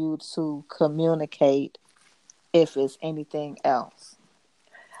up to you to communicate if it's anything else.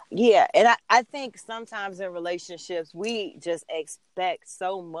 Yeah, and I think sometimes in relationships we just expect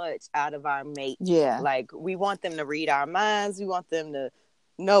so much out of our mate. Yeah. Like we want them to read our minds, we want them to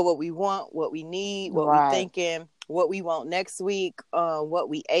know what we want, what we need, what we Right. thinking, what we want next week, what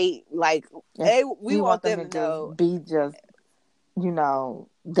we ate. Like If we we want want them them to to know. just be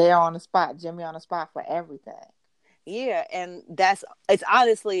there on the spot, Jimmy on the spot for everything. Yeah, and it's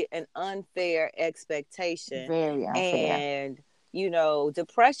honestly an unfair expectation. Very unfair. And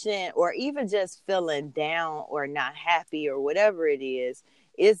depression or even just feeling down or not happy or whatever it is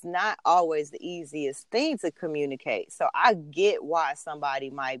not always the easiest thing to communicate. So I get why somebody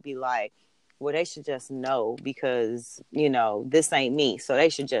might be like, well, they should just know because, this ain't me. So they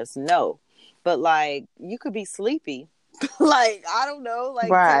should just know. But like you could be sleepy. Like, I don't know, like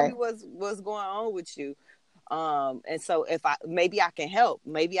tell me Right. what's going on with you. And so if maybe I can help,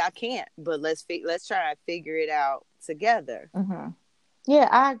 maybe I can't, but let's try and figure it out together. Mm-hmm. Yeah,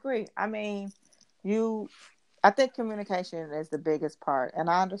 I agree. I mean, you I think communication is the biggest part. And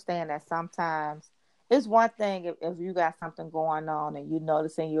I understand that sometimes it's one thing if you got something going on and you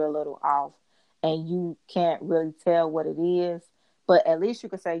noticing you're a little off and you can't really tell what it is, but at least you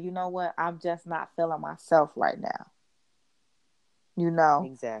could say, you know what, I'm just not feeling myself right now. you know.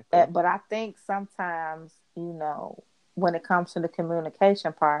 Exactly. But I think sometimes, when it comes to the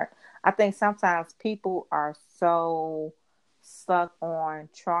communication part, I think sometimes people are so stuck on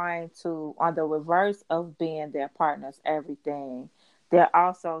on the reverse of being their partner's everything. They're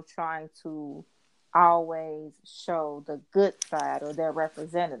also trying to always show the good side or their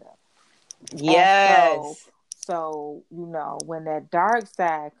representative. And Yes. when that dark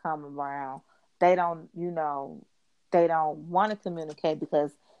side come around, they don't, they don't want to communicate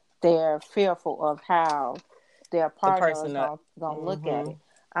because they're fearful of how their The partner is person that gonna look at mm-hmm. it.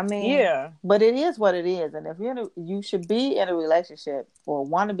 I mean, Yeah. but it is what it is, and if you should be in a relationship or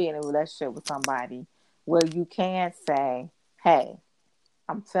want to be in a relationship with somebody where you can say, "Hey,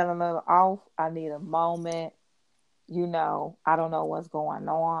 I'm feeling a little off. I need a moment. I don't know what's going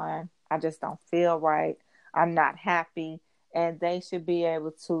on. I just don't feel right. I'm not happy." And they should be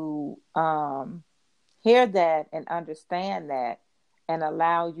able to hear that and understand that and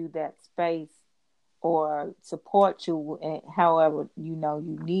allow you that space or support you in however you know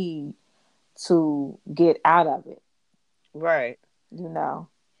you need to get out of it. Right. You know.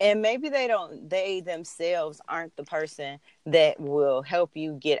 And maybe they themselves aren't the person that will help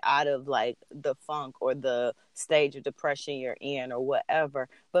you get out of like the funk or the stage of depression you're in or whatever,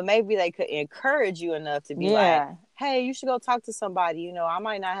 but maybe they could encourage you enough to be like, Yeah. hey, you should go talk to somebody. I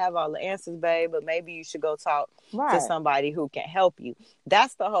might not have all the answers, babe, but maybe you should go talk to Right. somebody who can help you.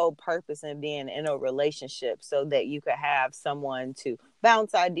 That's the whole purpose in being in a relationship, so that you could have someone to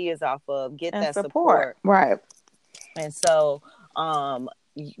bounce ideas off of, get And that support. support. Right. And so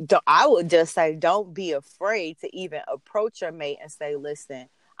I would just say, don't be afraid to even approach your mate and say, listen,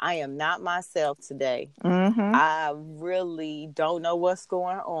 I am not myself today. Mm-hmm. I really don't know what's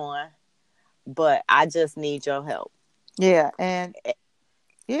going on, but I just need your help. Yeah. And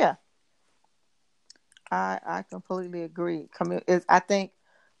yeah, I completely agree. I think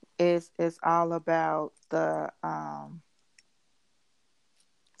it's all about the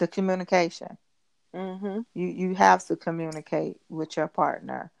communication. Mm-hmm. You have to communicate with your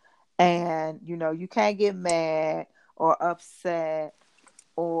partner, and you can't get mad or upset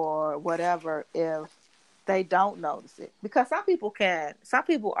or whatever if they don't notice it, because some people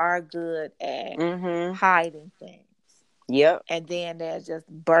are good at Mm-hmm. hiding things, Yep. and then they just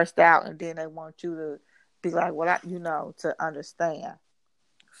burst out, and then they want you to be like, well, to understand.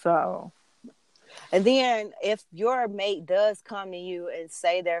 So And then if your mate does come to you and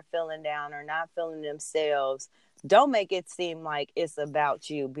say they're feeling down or not feeling themselves, don't make it seem like it's about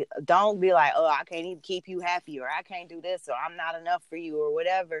you. Don't be like, oh, I can't even keep you happy, or I can't do this, or I'm not enough for you, or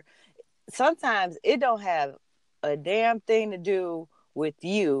whatever. Sometimes it don't have a damn thing to do with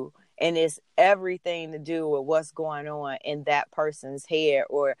you, and it's everything to do with what's going on in that person's head,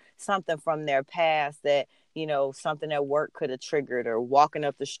 or something from their past that something at work could have triggered, or walking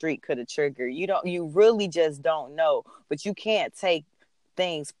up the street could have triggered. You really just don't know, but you can't take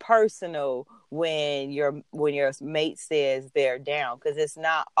things personal when your mate says they're down, because it's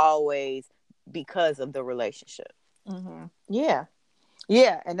not always because of the relationship. mm-hmm. Yeah.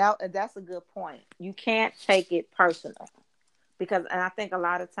 Yeah, and that's a good point. You can't take it personal, because, and I think a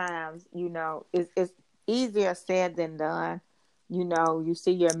lot of times, it's easier said than done. You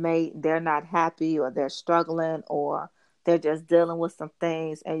see your mate, they're not happy, or they're struggling, or they're just dealing with some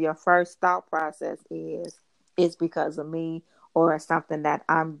things, and your first thought process is, it's because of me, or it's something that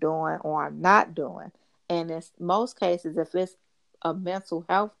I'm doing or I'm not doing. And in most cases, if it's a mental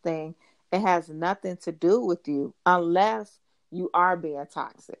health thing, it has nothing to do with you, unless you are being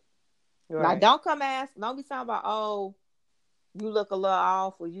toxic. Like, Right. don't be talking about, oh, you look a little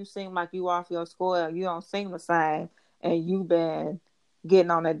off, or you seem like you off your square, you don't seem the same, and you've been getting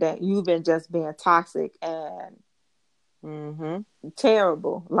on that, you've been just being toxic and Mm-hmm.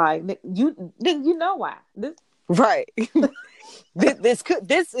 terrible. Like, you know why. Right. This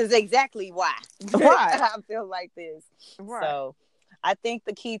is exactly why Right. I feel like this. Right. So I think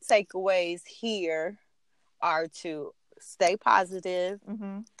the key takeaways here are to stay positive,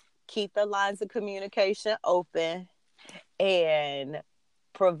 Mm-hmm. keep the lines of communication open, and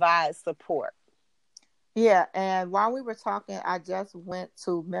provide support. Yeah, and while we were talking, I just went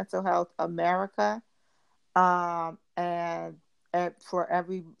to Mental Health America, and for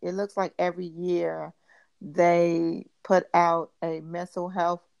it looks like every year they put out a mental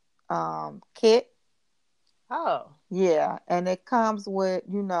health kit. Oh. Yeah, and it comes with,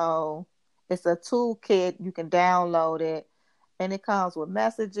 it's a toolkit. You can download it, and it comes with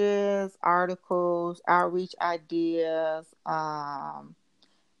messages, articles, outreach ideas,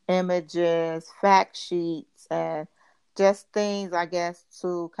 images, fact sheets, and just things, I guess,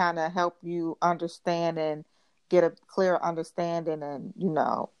 to kind of help you understand and get a clear understanding, and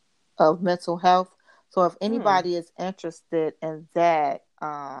of mental health. So if Hmm. anybody is interested in that,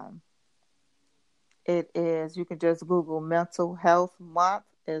 you can just Google Mental Health Month.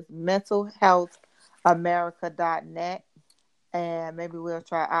 It's mentalhealthamerica.net. And maybe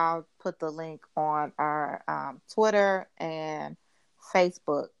I'll put the link on our Twitter and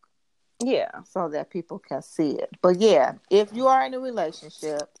Facebook, Yeah. so that people can see it. But yeah, if you are in a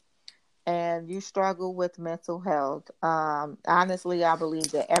relationship and you struggle with mental health, honestly, I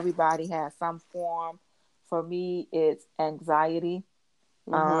believe that everybody has some form. For me, it's anxiety.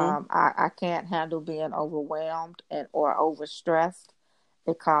 Mm-hmm. I can't handle being overwhelmed or overstressed.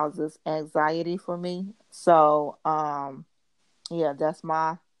 It causes anxiety for me. So, yeah, that's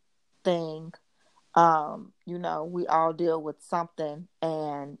my thing. We all deal with something,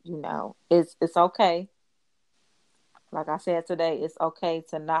 and it's okay. Like I said today, it's okay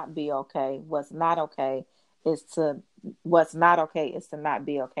to not be okay. What's not okay is to what's not okay is to not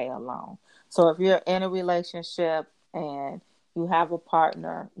be okay alone. So if you're in a relationship and you have a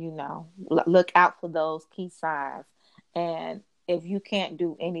partner, look out for those key signs. And if you can't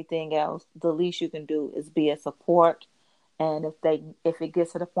do anything else, the least you can do is be a support. And if it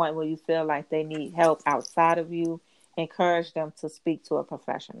gets to the point where you feel like they need help outside of you, encourage them to speak to a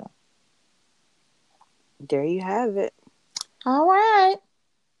professional. There you have it. All right.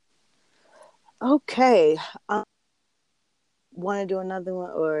 Okay. Want to do another one,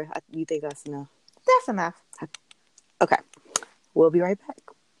 or you think that's enough? That's enough. Okay. We'll be right back.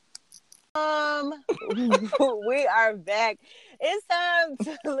 We are back. It's time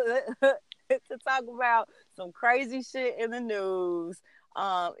to talk about some crazy shit in the news.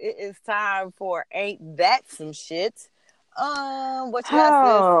 It is time for Ain't That Some Shit? What you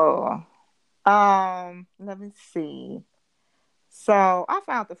got, sis? Let me see. So I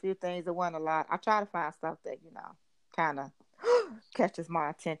found a few things that wasn't a lot. I try to find stuff that, kind of catches my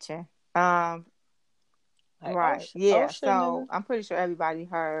attention. Like, Right. oh Yeah. shit, So nigga. I'm pretty sure everybody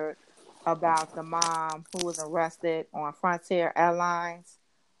heard about the mom who was arrested on Frontier Airlines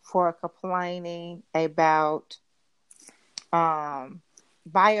for complaining about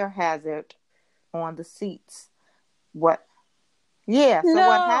biohazard on the seats. What? Yeah. So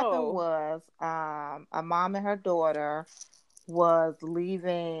what happened No. was a mom and her daughter was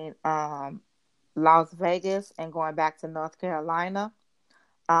leaving Las Vegas and going back to North Carolina.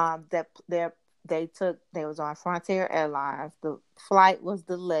 That they was on Frontier Airlines. The flight was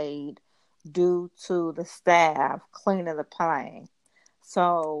delayed due to the staff cleaning the plane.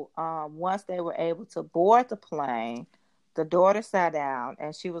 So once they were able to board the plane, the daughter sat down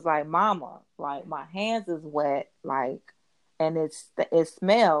and she was like, "Mama, like my hands is wet, like, and it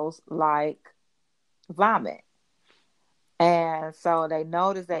smells like vomit." And so they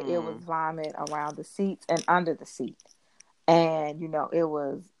noticed that it was vomit around the seats and under the seat. And, it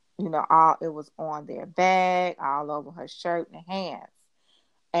was, all it was on their bag, all over her shirt and hands.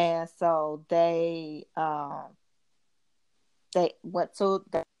 And so they they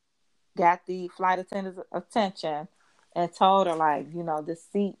got the flight attendant's attention and told her, like, this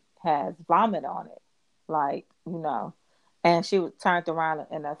seat has vomit on it. Like, and she was turned around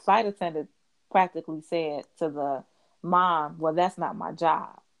and the flight attendant practically said to the mom, "Well, that's not my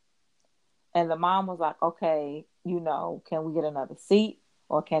job." And the mom was like, "Okay, can we get another seat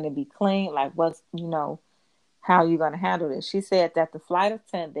or can it be clean? Like, how are you going to handle this?" She said that the flight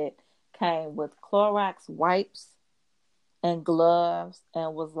attendant came with Clorox wipes and gloves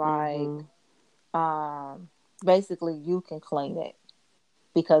and was like, basically, you can clean it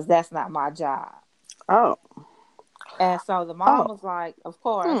because that's not my job. Oh. And so the mom was like, of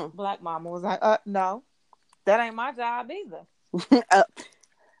course, black mama was like, no, that ain't my job either.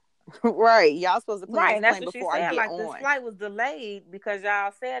 Right. Y'all supposed to clean Right, this and that's plane what she before I said. get Like, this on. flight was delayed because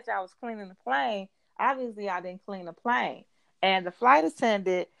y'all said y'all was cleaning the plane. Obviously, I didn't clean the plane. And the flight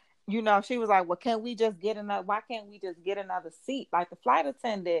attendant, she was like, "Well, can we just get another? Why can't we just get another seat?" Like, the flight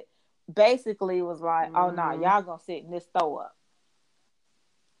attendant basically was like, "Oh no, y'all gonna sit in this throw up."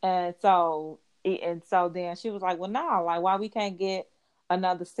 And so then she was like, "Well, no, like, why we can't get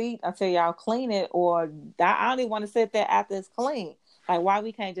another seat until y'all clean it? Or I don't even want to sit there after it's clean. Like, why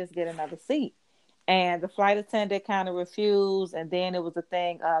we can't just get another seat?" And the flight attendant kind of refused. And then it was a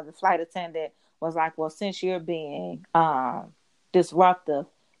thing. The flight attendant was like, "Well, since you're being disruptive,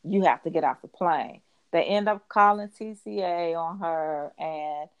 you have to get off the plane." They end up calling TCA on her,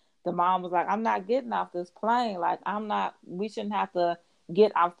 and the mom was like, "I'm not getting off this plane. Like, I'm not. We shouldn't have to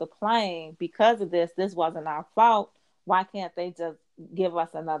get off the plane because of this. This wasn't our fault. Why can't they just give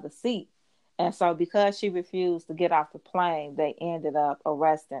us another seat?" And so, because she refused to get off the plane, they ended up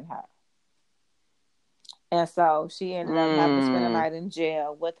arresting her. And so she ended up having to spend a night in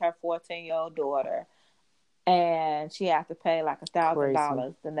jail with her 14-year-old daughter. And she had to pay like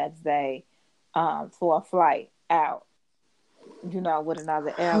 $1,000 the next day for a flight out, with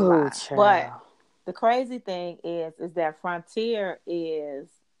another airline. But the crazy thing is that Frontier is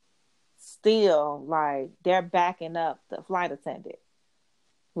still, like, they're backing up the flight attendant.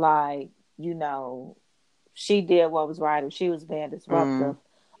 Like, she did what was right. If she was being disruptive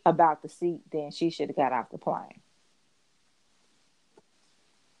about the seat, then she should have got off the plane.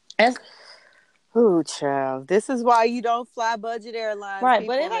 Oh, child. This is why you don't fly budget airlines, right?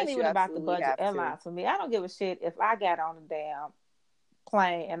 people, But it ain't unless you even about the absolutely budget have airlines to. for me. I don't give a shit if I got on a damn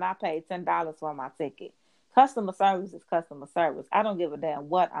plane and I paid $10 for my ticket. Customer service is customer service. I don't give a damn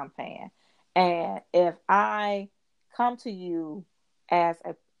what I'm paying. And if I come to you as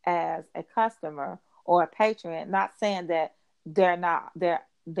a customer or a patron, not saying that they're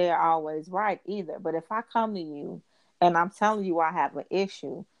they're always right either. But if I come to you and I'm telling you I have an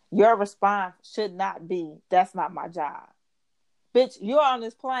issue, your response should not be, "That's not my job." Bitch, you're on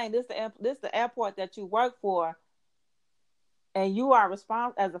this plane. This the airport that you work for, and you are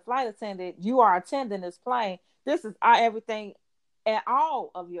responsible as a flight attendant. You are attending this plane. This is everything and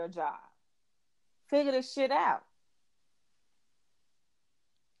all of your job. Figure this shit out.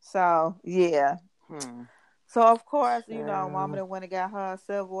 So yeah. So of course, Mama that went and got her a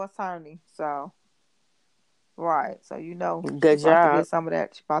civil attorney. So right. So Good she's about to job. get some of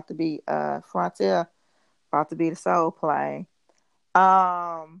that. She's about to be Frontier, about to be the soul plane.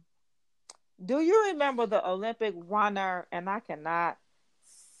 Um Do you remember the Olympic runner? And I cannot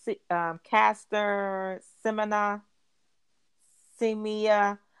see Caster Semenya.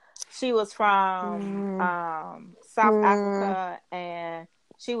 She was from South Africa, and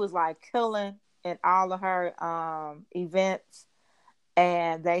she was like killing in all of her events.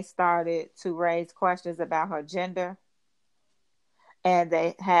 And they started to raise questions about her gender, and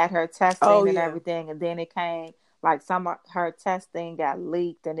they had her Oh testing and yeah. everything, and then it came like some of her testing got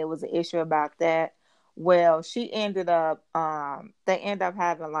leaked, and it was an issue about that. Well, she ended up they ended up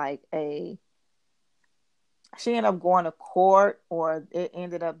having like she ended up going to court, or it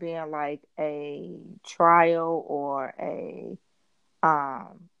ended up being like a trial or a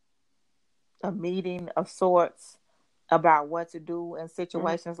meeting of sorts about what to do in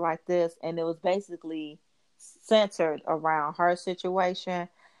situations like this, and it was basically centered around her situation.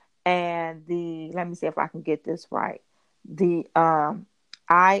 And let me see if I can get this right. The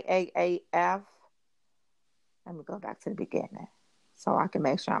IAAF, let me go back to the beginning so I can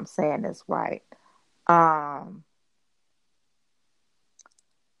make sure I'm saying this right.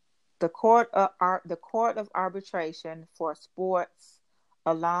 The Court of Arbitration for Sports,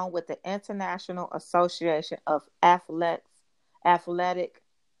 along with the International Association of Athletic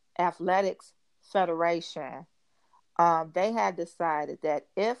Athletics Federation, they had decided that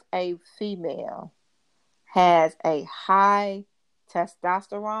if a female has a high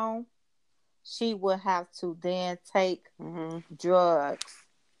testosterone, she would have to then take drugs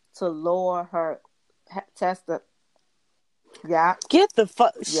to lower her testosterone. Yeah. Shut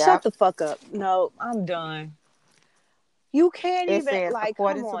the fuck up. No, I'm done. You can't It even, says, like, come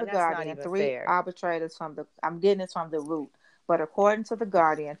according to on, the that's not Guardian, even three fair. arbitrators I'm getting this from the root, but according to the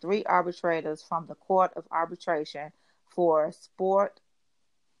Guardian, three arbitrators from the Court of Arbitration for Sport,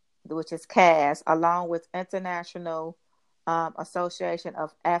 which is CAS, along with International Association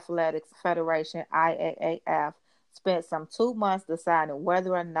of Athletics Federation, IAAF, spent some 2 months deciding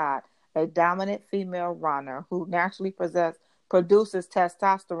whether or not a dominant female runner who naturally produces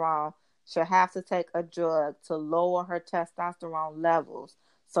testosterone should have to take a drug to lower her testosterone levels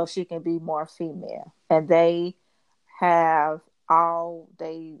so she can be more female. And they have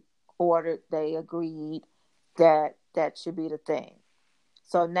they agreed that that should be the thing.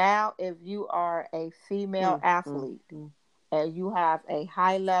 So now if you are a female athlete and you have a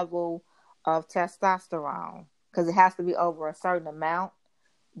high level of testosterone, because it has to be over a certain amount,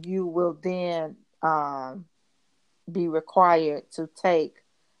 you will then be required to take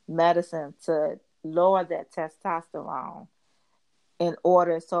medicine to lower that testosterone in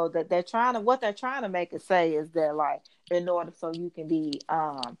order, so that what they're trying to make it say is that, like, in order so you can be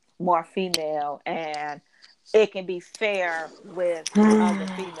more female and it can be fair with other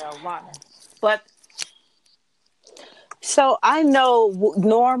female runners. But So I know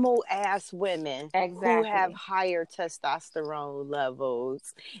normal ass women who have exactly. higher testosterone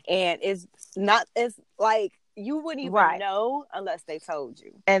levels, and it's like you wouldn't even Right. know unless they told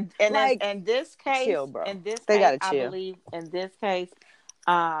you. And Like, in this case, chill, bro. They gotta I chill. believe in this case,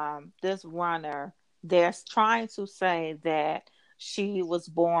 this runner, they're trying to say that she was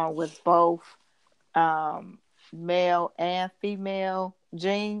born with both male and female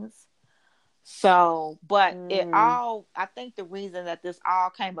genes. So, but I think the reason that this all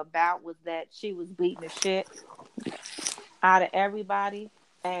came about was that she was beating the shit out of everybody,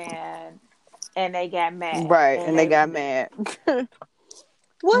 and they got mad, Right, and and they got mad.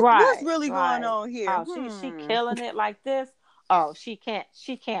 What's right, really going like, on here? oh, she killing it like this. Oh, she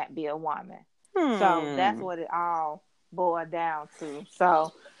can't be a woman. So that's what it all boiled down to.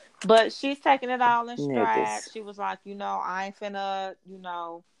 So, but she's taking it all in stride. Niggas. She was like, I ain't finna,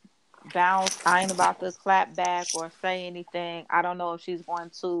 bounce. I ain't about to clap back or say anything. I don't know if she's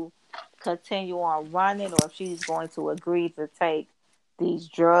going to continue on running or if she's going to agree to take these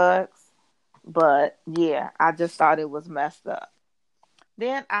drugs. But yeah, I just thought it was messed up.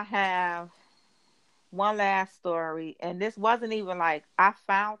 Then I have one last story, and this wasn't even like I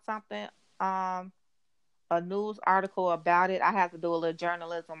found something a news article about it. I have to do a little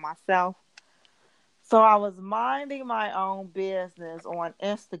journalism myself. So I was minding my own business on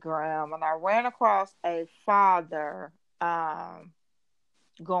Instagram, and I ran across a father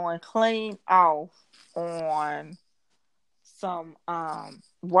going clean off on some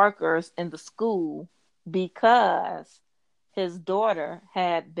workers in the school because his daughter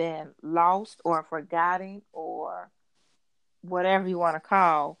had been lost or forgotten or whatever you want to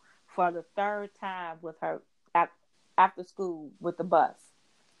call for the third time with her after school with the bus.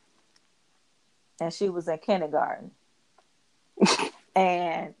 And she was in kindergarten.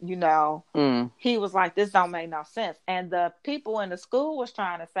 And, he was like, this don't make no sense. And the people in the school was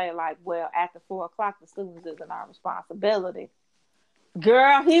trying to say, like, well, after 4:00, the students isn't our responsibility.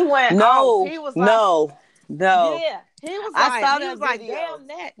 Girl, he went off. He was like, no. Yeah. He was I saw he that was like, video. damn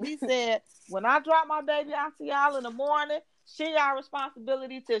that. He said, when I drop my baby out to y'all in the morning, she our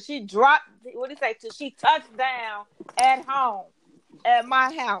responsibility till she dropped, till she touched down at home, at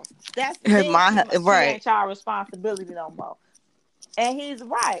my house. That's she ain't y'all responsibility no more. And he's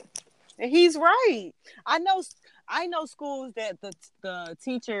right. He's right. I know schools that the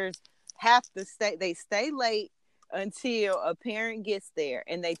teachers have to stay late until a parent gets there,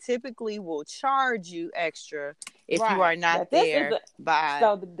 and they typically will charge you extra if you are not there by.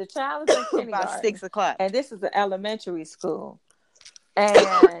 So the child is in kindergarten by 6:00, and this is an elementary school, and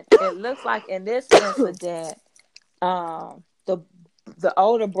it looks like in this incident, the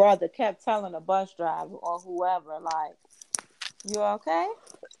older brother kept telling the bus driver or whoever, like, "You okay?"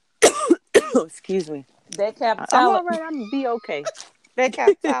 Excuse me. They kept telling. I'm all right. I'm gonna be okay. They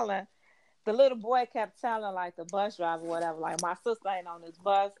kept telling. The little boy kept telling, like, the bus driver, whatever, like, my sister ain't on this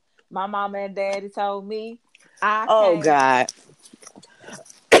bus. My mama and daddy told me I can't. God.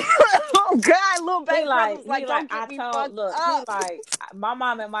 Oh God, little baby brother's like, don't get me fucked up. He like, my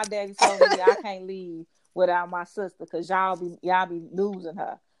mom and my daddy told me I can't leave without my sister because y'all be losing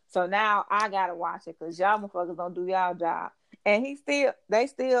her. So now I gotta watch it because y'all motherfuckers don't do y'all job. And they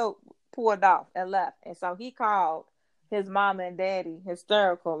still pulled off and left. And so he called his mama and daddy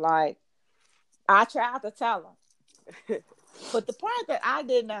hysterical, like, I tried to tell him. But the part that I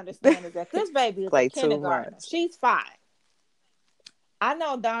didn't understand is that this baby is a kindergartner. She's 5. I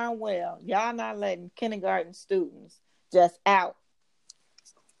know darn well y'all not letting kindergarten students just out.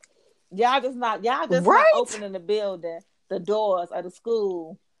 Y'all just not opening the building, the doors of the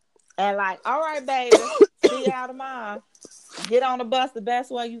school, and like, all right, baby, see y'all tomorrow. Get on the bus the best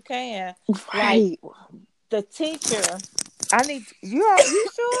way you can. Right. Like, the teacher, you sure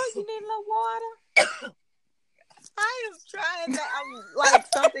you need a little water? I am trying to. I'm like,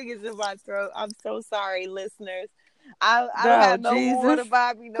 something is in my throat. I'm so sorry, listeners. I don't have no water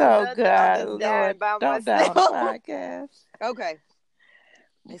by me, nothing. God, I'm just dying by myself. Podcast. Okay,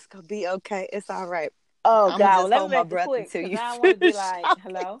 it's gonna be okay. It's all right. Oh I'm God, just hold my breath until you. I want to be like,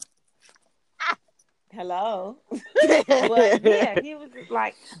 hello. But yeah, he was just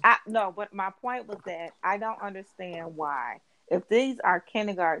like, but my point was that I don't understand why, if these are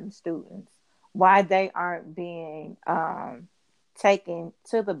kindergarten students, why they aren't being taken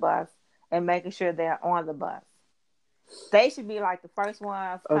to the bus and making sure they're on the bus. They should be like the first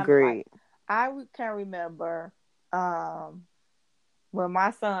ones coming. Agreed. Like, I can remember when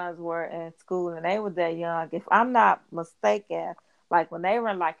my sons were in school and they were that young. If I'm not mistaken, like when they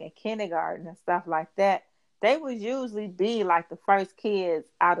were like in kindergarten and stuff like that, they would usually be like the first kids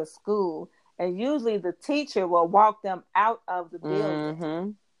out of school, and usually the teacher will walk them out of the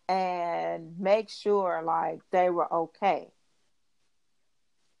building and make sure like they were okay.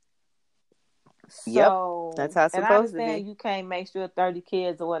 So that's how it's supposed to be. You can't make sure 30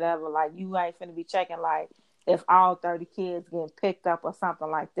 kids or whatever, like, you ain't finna be checking like if all 30 kids getting picked up or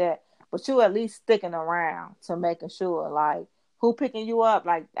something like that. But you at least sticking around to making sure, like, who picking you up,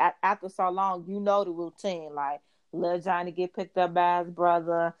 like, after so long, the routine, like, little Johnny get picked up by his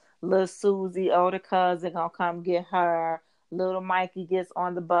brother, little Susie, older cousin, gonna come get her, little Mikey gets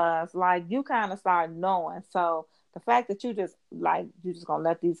on the bus, like, you kind of start knowing. So the fact that you just gonna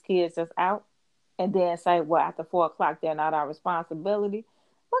let these kids just out and then say, well, after 4:00 they're not our responsibility,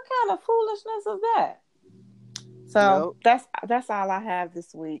 what kind of foolishness is that? So that's all I have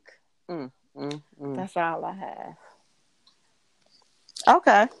this week. That's all I have.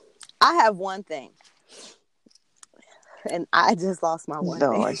 Okay. I have one thing. And I just lost my one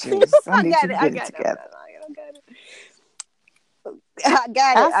thing. I got it.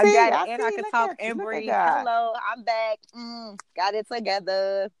 And I can talk and breathe. Hello, I'm back. Got it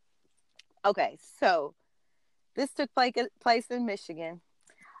together. Okay, so this took place in Michigan.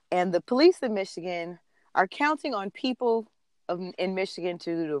 And the police in Michigan are counting on people in Michigan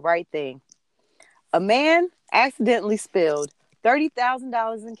to do the right thing. A man accidentally spilled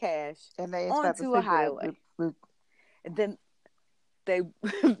 $30,000 in cash And they expect the onto a people highway. to And then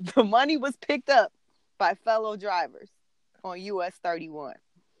the money was picked up by fellow drivers on US 31.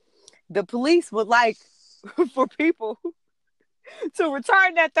 The police would like for people to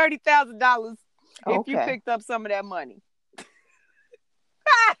return that $30,000 if you okay. picked up some of that money.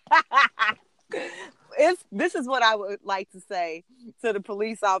 This is what I would like to say to the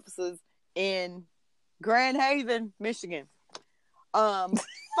police officers in Grand Haven, Michigan.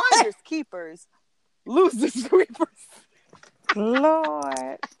 Finders keepers, losers sweepers.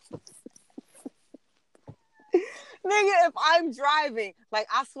 Lord. Nigga, if I'm driving, like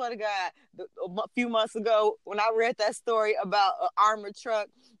I swear to God, a few months ago when I read that story about an armored truck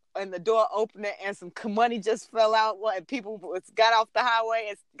and the door opened and some money just fell out, and people got off the highway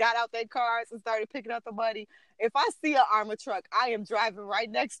and got out their cars and started picking up the money. If I see an armored truck, I am driving right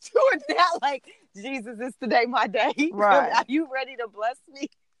next to it now. Like, Jesus, is today my day? Right. Are you ready to bless me?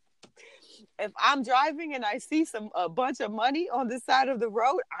 If I'm driving and I see a bunch of money on the side of the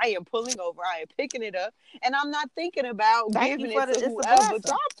road, I am pulling over. I am picking it up, and I'm not thinking about giving it to whoever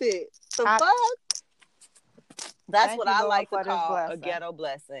dropped it. The fuck? That's what I like to call a ghetto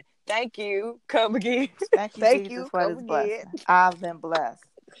blessing. Thank you. Come again. Thank you, Thank Jesus, you. for Come this again. blessing. I've been blessed.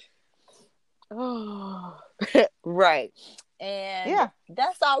 Oh, right. And yeah,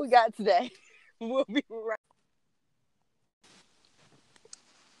 that's all we got today. We'll be right.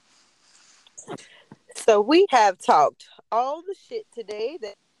 So we have talked all the shit today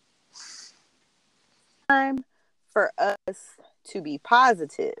that time for us to be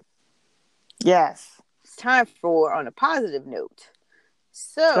positive. Yes. It's time for on a positive note.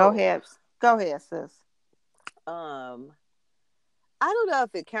 So go ahead, sis. I don't know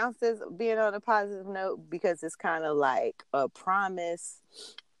if it counts as being on a positive note because it's kind of like a promise.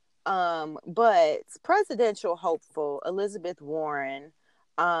 But presidential hopeful Elizabeth Warren,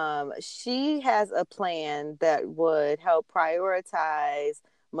 she has a plan that would help prioritize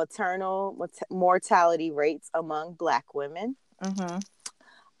maternal mortality rates among Black women.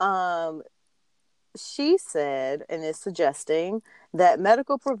 Mm-hmm. She said and is suggesting that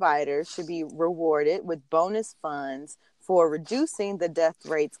medical providers should be rewarded with bonus funds for reducing the death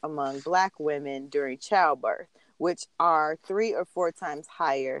rates among Black women during childbirth, which are 3 or 4 times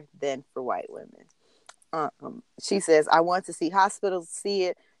higher than for white women. She says, I want to see hospitals see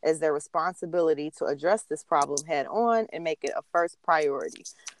it as their responsibility to address this problem head on and make it a first priority.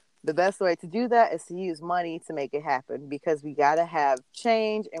 The best way to do that is to use money to make it happen because we got to have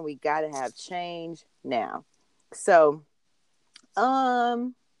change and we got to have change now. So,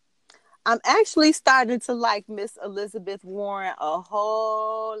 I'm actually starting to like Miss Elizabeth Warren a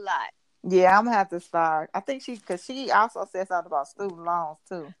whole lot. Yeah, I'm gonna have to start. I think because she also said something about student loans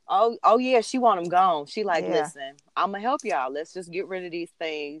too. Oh yeah, she want them gone. She like, listen, I'm gonna help y'all. Let's just get rid of these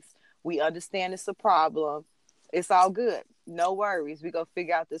things. We understand it's a problem. It's all good. No worries. We go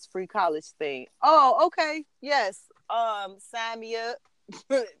figure out this free college thing. Oh, okay. Yes. Sign me up.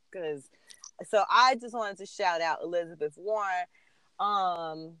 Cause so I just wanted to shout out Elizabeth Warren.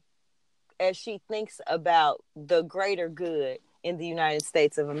 As she thinks about the greater good in the United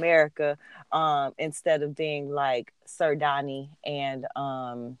States of America, instead of being like Sir Donnie and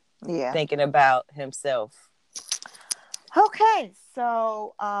thinking about himself. Okay,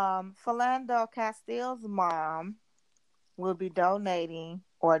 so Philando Castile's mom will be donated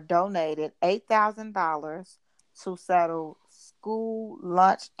 $8,000 to settle school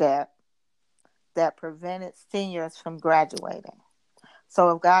lunch debt that prevented seniors from graduating.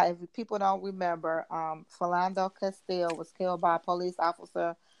 So if people don't remember, Philando Castile was killed by a police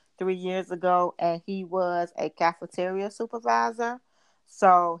officer 3 years ago, and he was a cafeteria supervisor.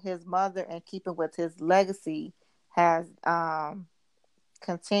 So his mother, in keeping with his legacy, has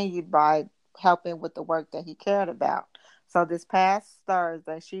continued by helping with the work that he cared about. So this past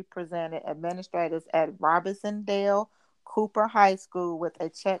Thursday, she presented administrators at Robinsondale Cooper High School with a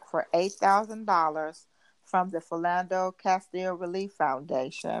check for $8,000 from the Philando Castile Relief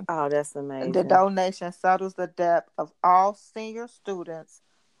Foundation. Oh, that's amazing. The donation settles the debt of all senior students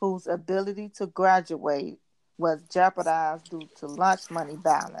whose ability to graduate was jeopardized due to lunch money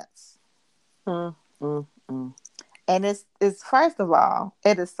balance. And it's first of all,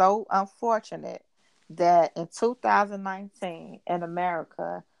 it is so unfortunate that in 2019 in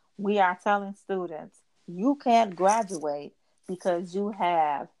America, we are telling students you can't graduate because you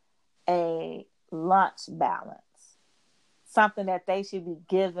have a lunch balance. Something that they should be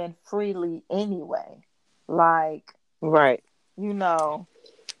given freely anyway. Like, right. You know,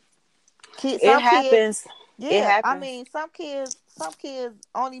 it happens. Yeah, it happens. I mean, some kids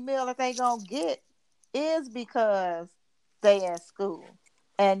only meal that they gonna get is because they at school.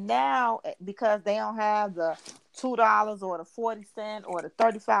 And now, because they don't have the $2 or the 40 cent or the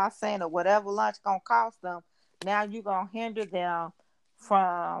 35 cent or whatever lunch gonna cost them, now you're gonna hinder them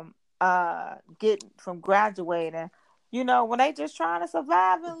from getting from graduating. You know, when they just trying to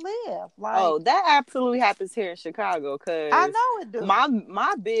survive and live. Like, Oh, that absolutely happens here in Chicago I because know it do.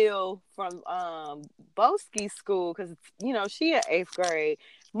 my bill from Boski's school, because she in 8th grade.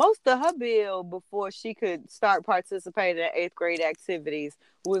 Most of her bill before she could start participating in 8th grade activities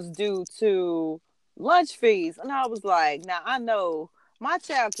was due to lunch fees, and I was like, now I know my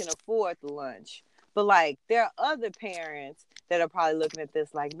child can afford the lunch, but like there are other parents that are probably looking at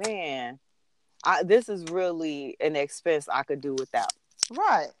this like, man, this is really an expense I could do without.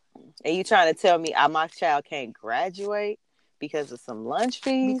 Right. And you trying to tell me my child can't graduate because of some lunch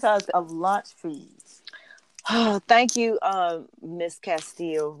fees? Because of lunch fees. Thank you, Miss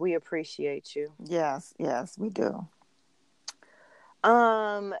Castile. We appreciate you. Yes, yes, we do.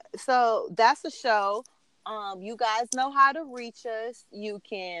 So that's the show. You guys know how to reach us. You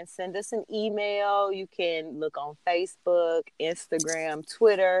can send us an email. You can look on Facebook, Instagram,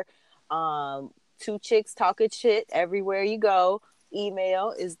 Twitter. Two Chicks Talking Shit everywhere you go.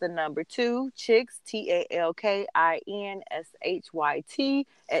 Email is the number 2chicks, TALKINSHYT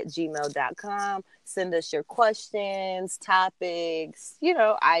 @gmail.com. Send us your questions, topics,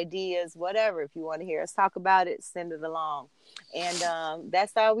 ideas, whatever. If you want to hear us talk about it, send it along. And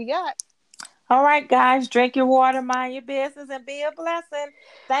that's all we got. All right, guys, drink your water, mind your business, and be a blessing.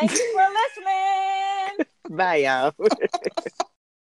 Thank you for listening. Bye, y'all.